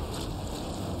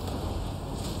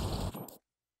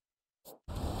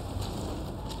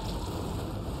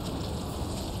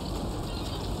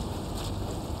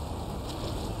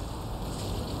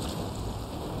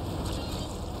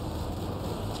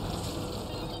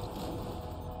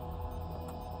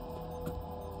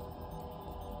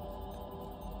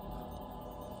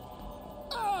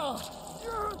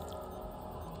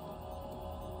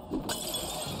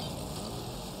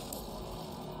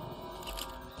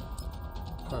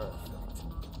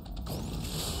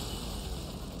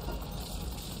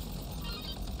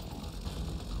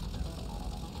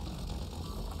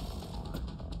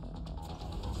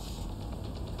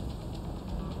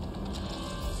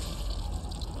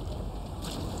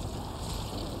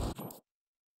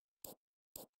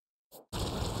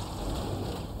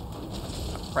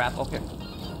 Crap, okay.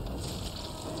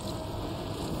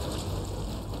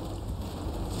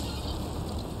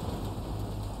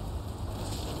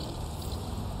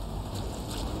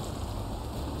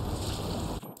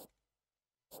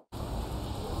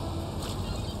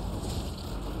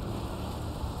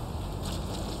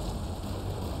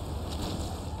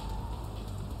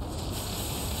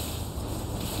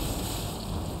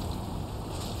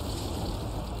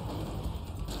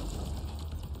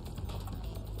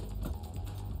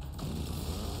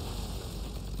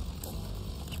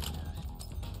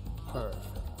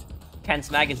 Ken's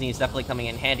magazine is definitely coming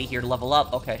in handy here to level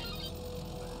up. Okay.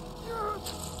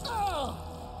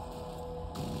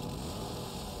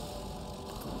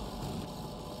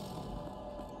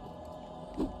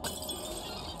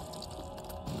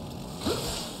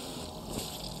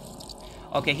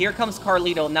 Okay, here comes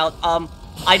Carlito. Now,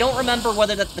 I don't remember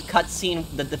whether that the cutscene,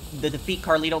 the defeat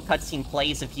Carlito cutscene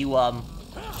plays if you,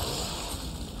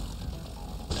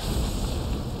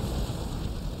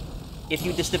 if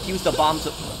you just defuse the bombs.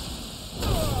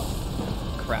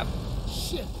 Crap.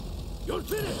 Shit! You're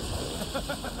finished!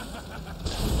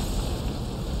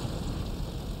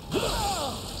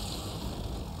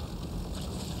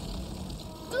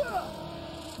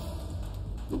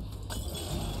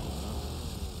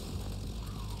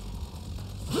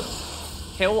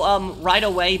 He'll, right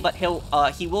away, but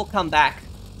he will come back.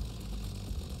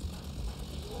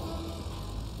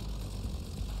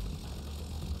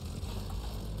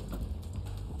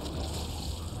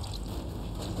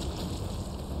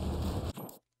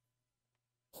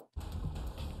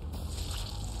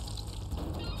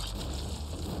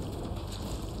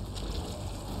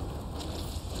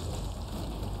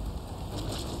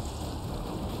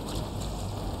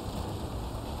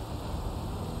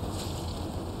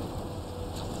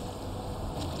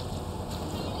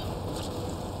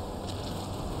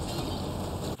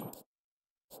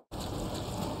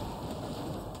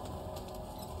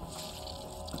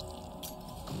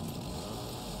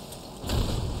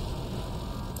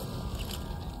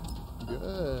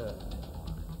 Good.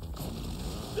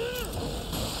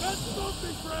 That's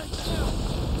something, Frank!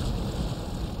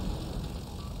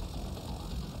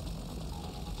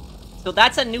 So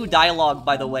that's a new dialogue,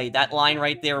 by the way. That line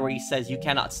right there where he says, "You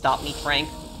cannot stop me, Frank."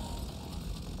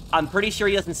 I'm pretty sure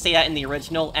he doesn't say that in the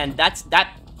original, and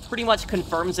that pretty much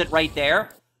confirms it right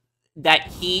there, that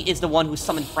he is the one who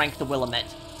summoned Frank to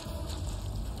Willamette.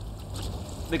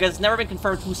 Because it's never been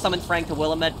confirmed who summoned Frank to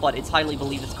Willamette, but it's highly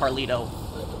believed it's Carlito.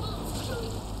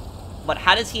 But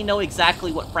how does he know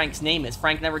exactly what Frank's name is?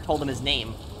 Frank never told him his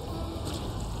name.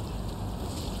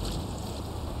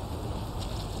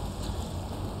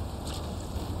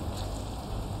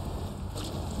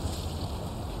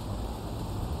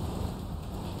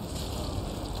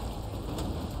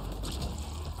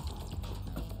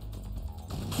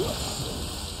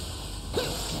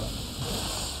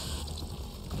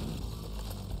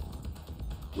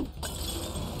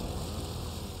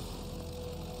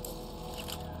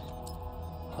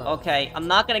 Okay, I'm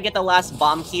not gonna get the last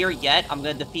bomb here yet. I'm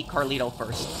gonna defeat Carlito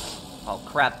first. Oh,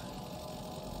 crap.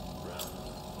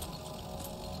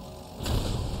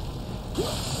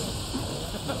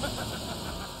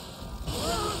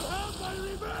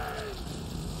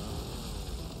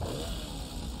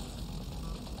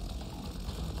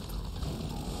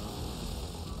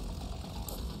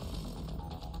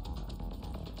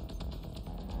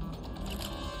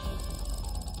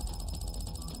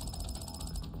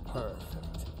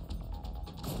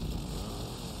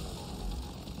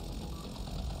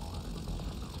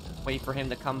 Wait for him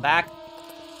to come back.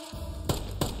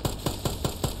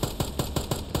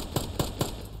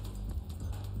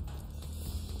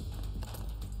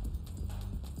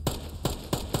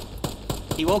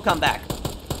 He will come back.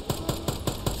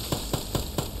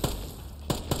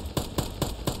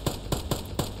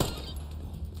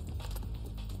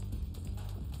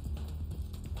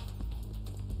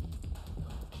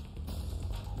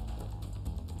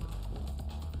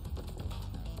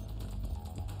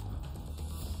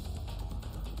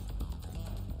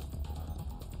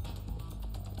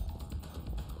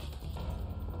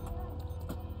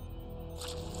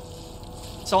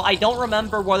 So I don't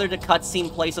remember whether the cutscene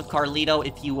plays with Carlito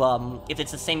if you, if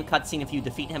it's the same cutscene if you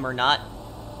defeat him or not.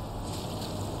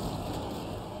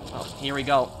 Oh, here we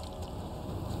go.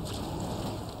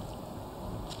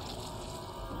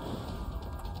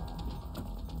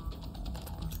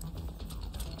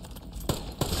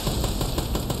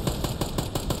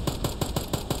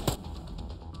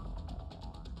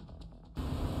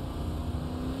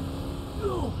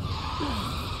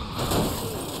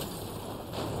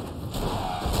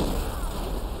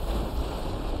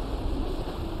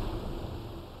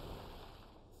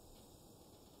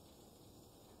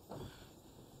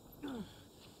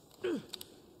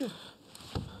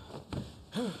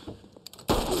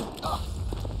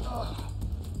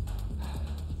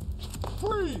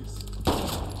 Freeze!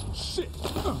 Shit!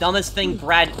 Dumbest thing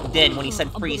Brad did when he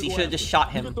said freeze. He should have just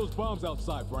shot him. Get those bombs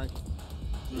outside, Frank.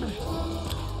 Did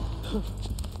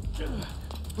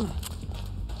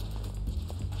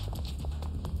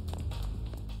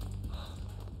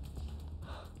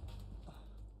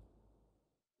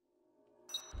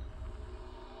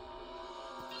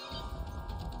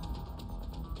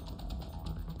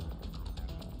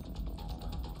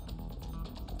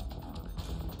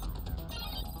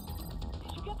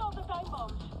you get all the time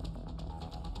bombs?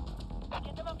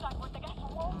 Get them outside where the gas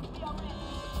won't be already.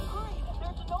 Hurry,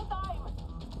 there's no time.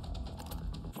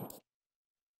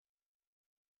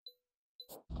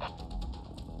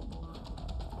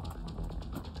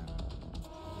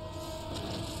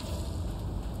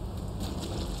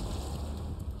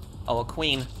 Oh, a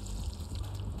queen.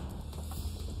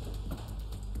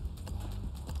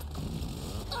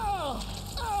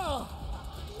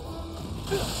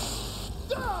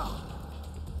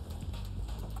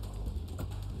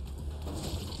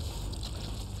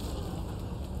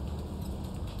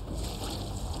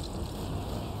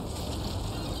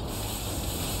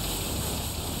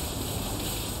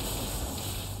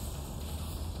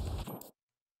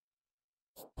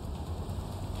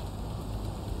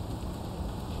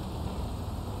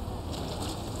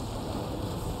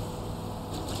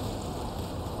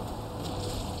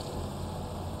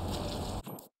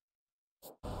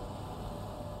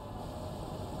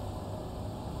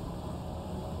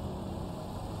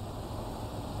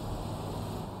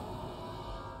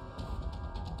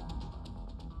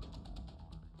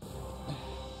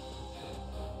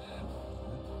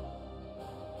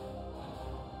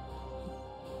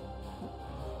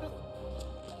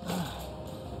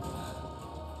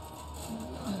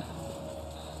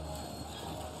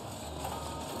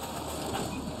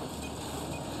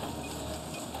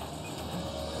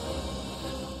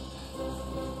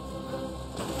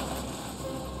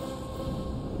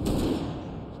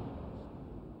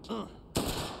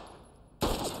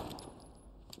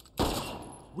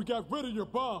 We got rid of your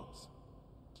bombs.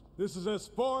 This is as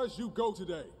far as you go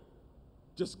today.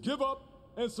 Just give up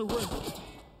and surrender.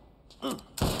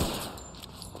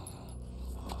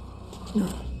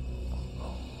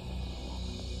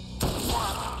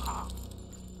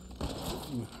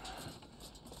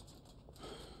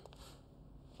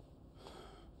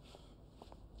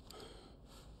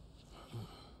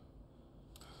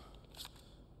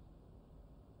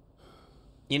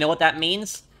 You know what that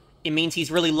means? It means he's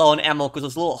really low on ammo because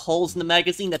there's little holes in the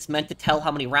magazine that's meant to tell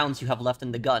how many rounds you have left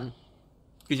in the gun.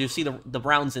 Because you see the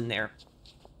rounds in there.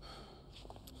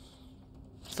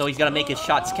 So he's got to make his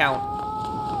shots count.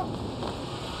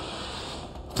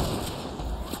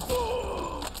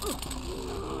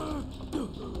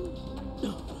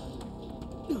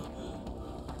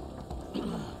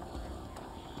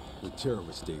 The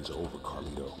terrorist days are over,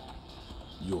 Carlito.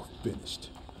 You're finished.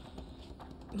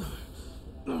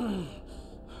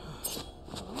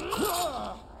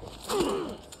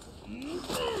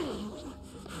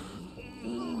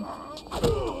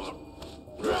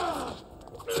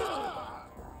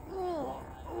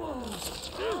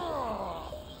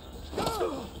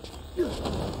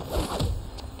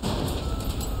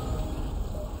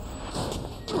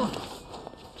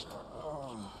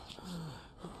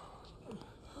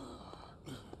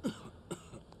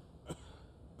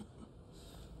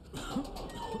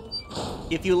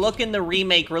 If you look in the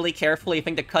remake really carefully, I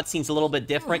think the cutscene's a little bit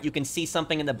different. You can see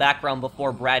something in the background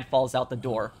before Brad falls out the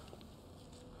door.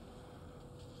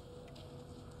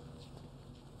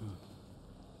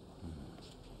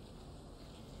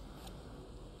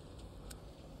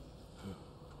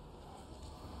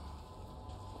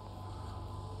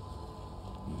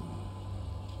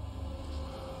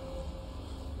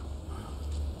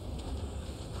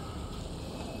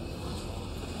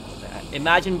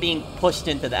 Imagine being pushed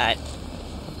into that.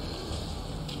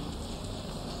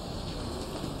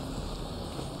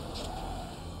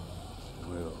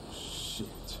 Well, shit.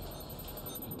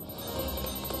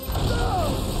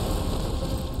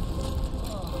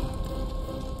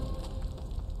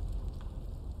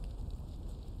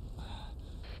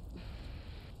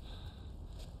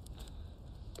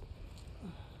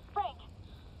 Frank,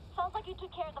 sounds like you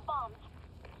took care of the bombs.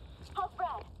 How's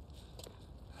Brad?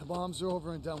 The bombs are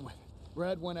over and done with.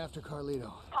 Brad went after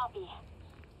Carlito. Copy.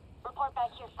 Report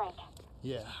back here, Frank.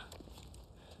 Yeah.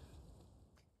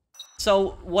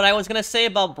 So, what I was gonna say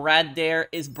about Brad there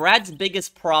is Brad's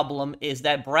biggest problem is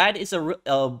that Brad is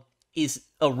a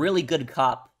really good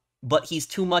cop, but he's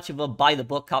too much of a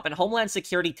by-the-book cop. And Homeland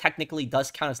Security technically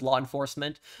does count as law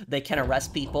enforcement. They can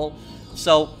arrest people.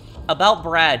 So, about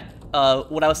Brad,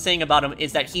 what I was saying about him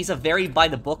is that he's a very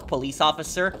by-the-book police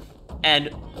officer, and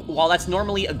while that's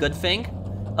normally a good thing,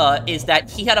 is that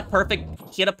he had a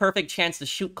perfect chance to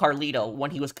shoot Carlito when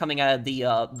he was coming out of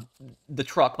the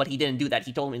truck, but he didn't do that.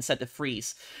 He told him instead to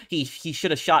freeze. He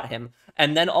should have shot him.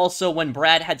 And then also when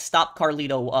Brad had stopped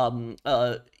Carlito,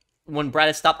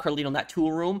 in that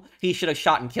tool room, he should have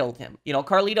shot and killed him. You know,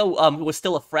 Carlito was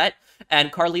still a threat,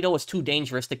 and Carlito was too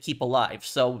dangerous to keep alive.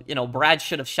 So, you know, Brad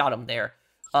should have shot him there.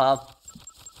 But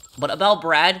about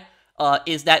Brad,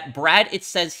 is that Brad, it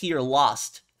says here,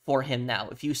 lost for him now.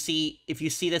 If you see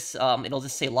this, it'll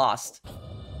just say lost.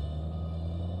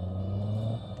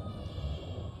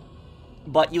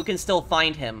 But you can still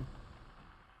find him.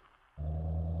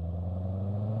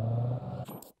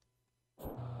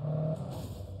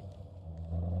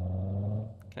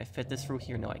 Can I fit this through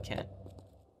here? No, I can't.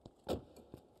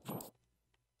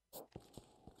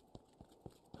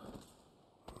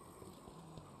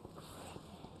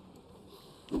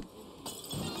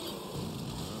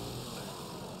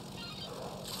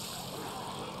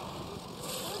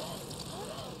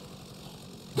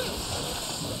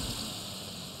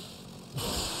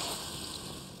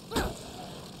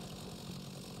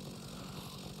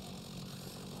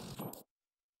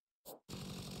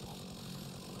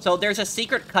 So there's a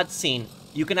secret cutscene.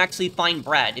 You can actually find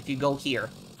Brad if you go here.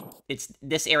 It's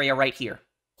this area right here.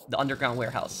 The underground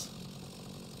warehouse.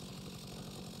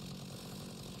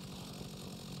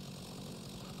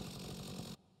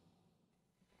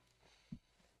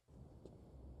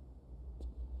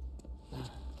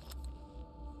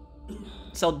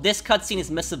 So this cutscene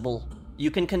is missable. You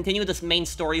can continue this main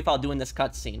story without doing this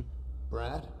cutscene.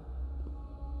 Brad?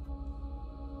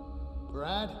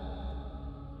 Brad?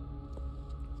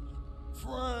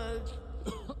 Frank!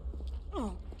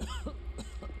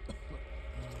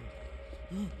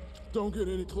 Don't get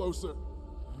any closer.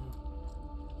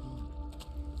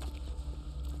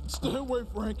 Stay away,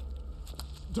 Frank.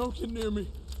 Don't get near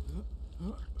me.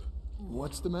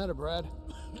 What's the matter, Brad?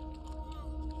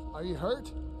 Are you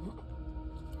hurt?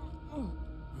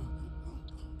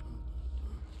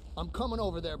 I'm coming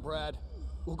over there, Brad.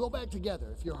 We'll go back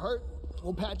together. If you're hurt,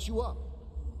 we'll patch you up.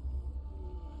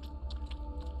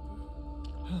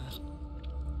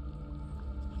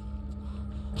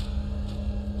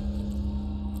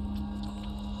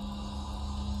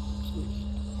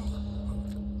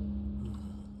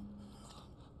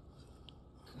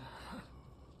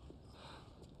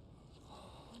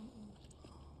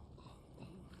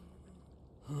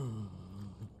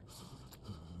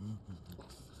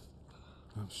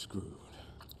 I'm screwed.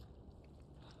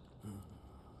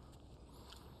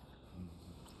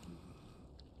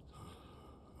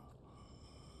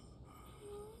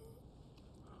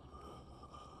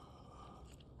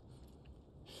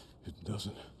 It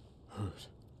doesn't hurt.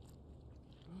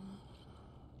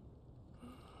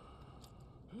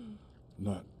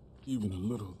 Not even a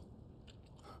little.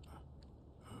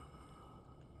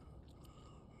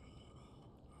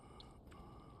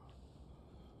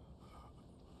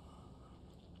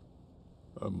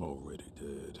 I'm already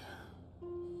dead.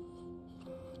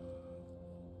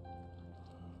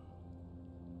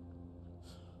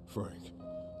 Frank.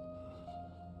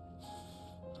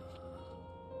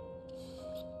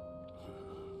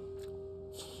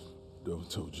 Don't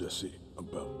tell Jesse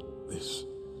about this.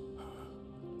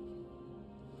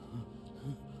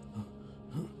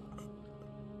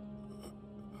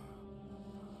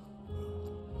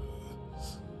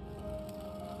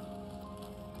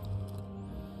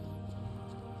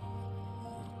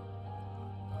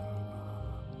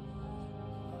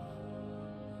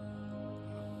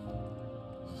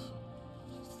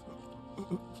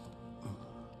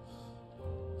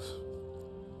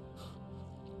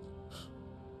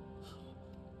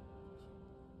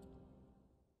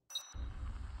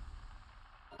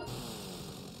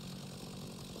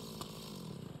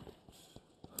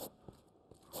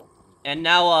 And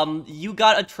now, you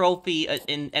got a trophy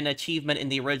in an achievement in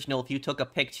the original if you took a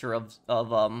picture of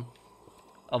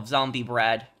zombie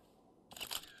Brad.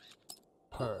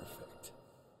 Perfect.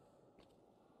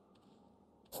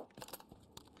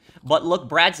 But look,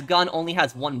 Brad's gun only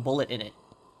has 1 bullet in it.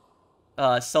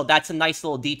 So that's a nice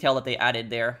little detail that they added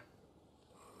there.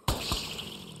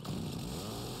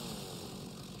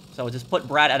 So just put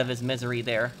Brad out of his misery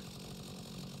there.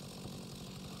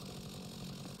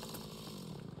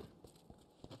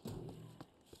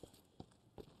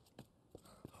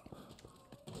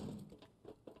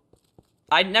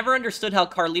 I never understood how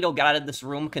Carlito got out of this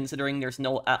room, considering there's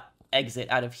no exit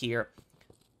out of here.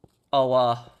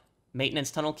 Oh,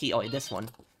 maintenance tunnel key. Oh, wait, this one.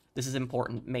 This is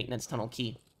important. Maintenance tunnel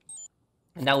key.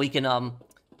 And now we can,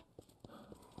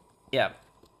 yeah.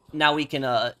 Now we can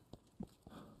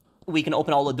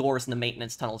open all the doors in the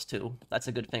maintenance tunnels, too. That's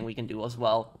a good thing we can do as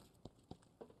well.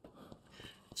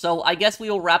 So, I guess we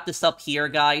will wrap this up here,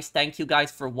 guys. Thank you guys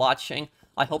for watching.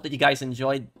 I hope that you guys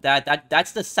enjoyed that.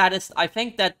 That's the saddest... I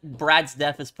think that Brad's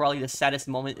death is probably the saddest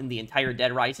moment in the entire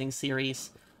Dead Rising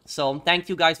series. So, thank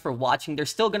you guys for watching. There's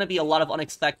still going to be a lot of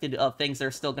unexpected things that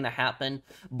are still going to happen.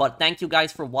 But thank you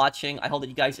guys for watching. I hope that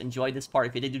you guys enjoyed this part.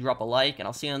 If you did, do drop a like, and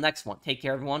I'll see you in the next one. Take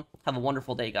care, everyone. Have a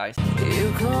wonderful day, guys.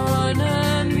 You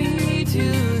corner me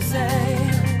to say,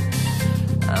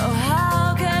 oh, how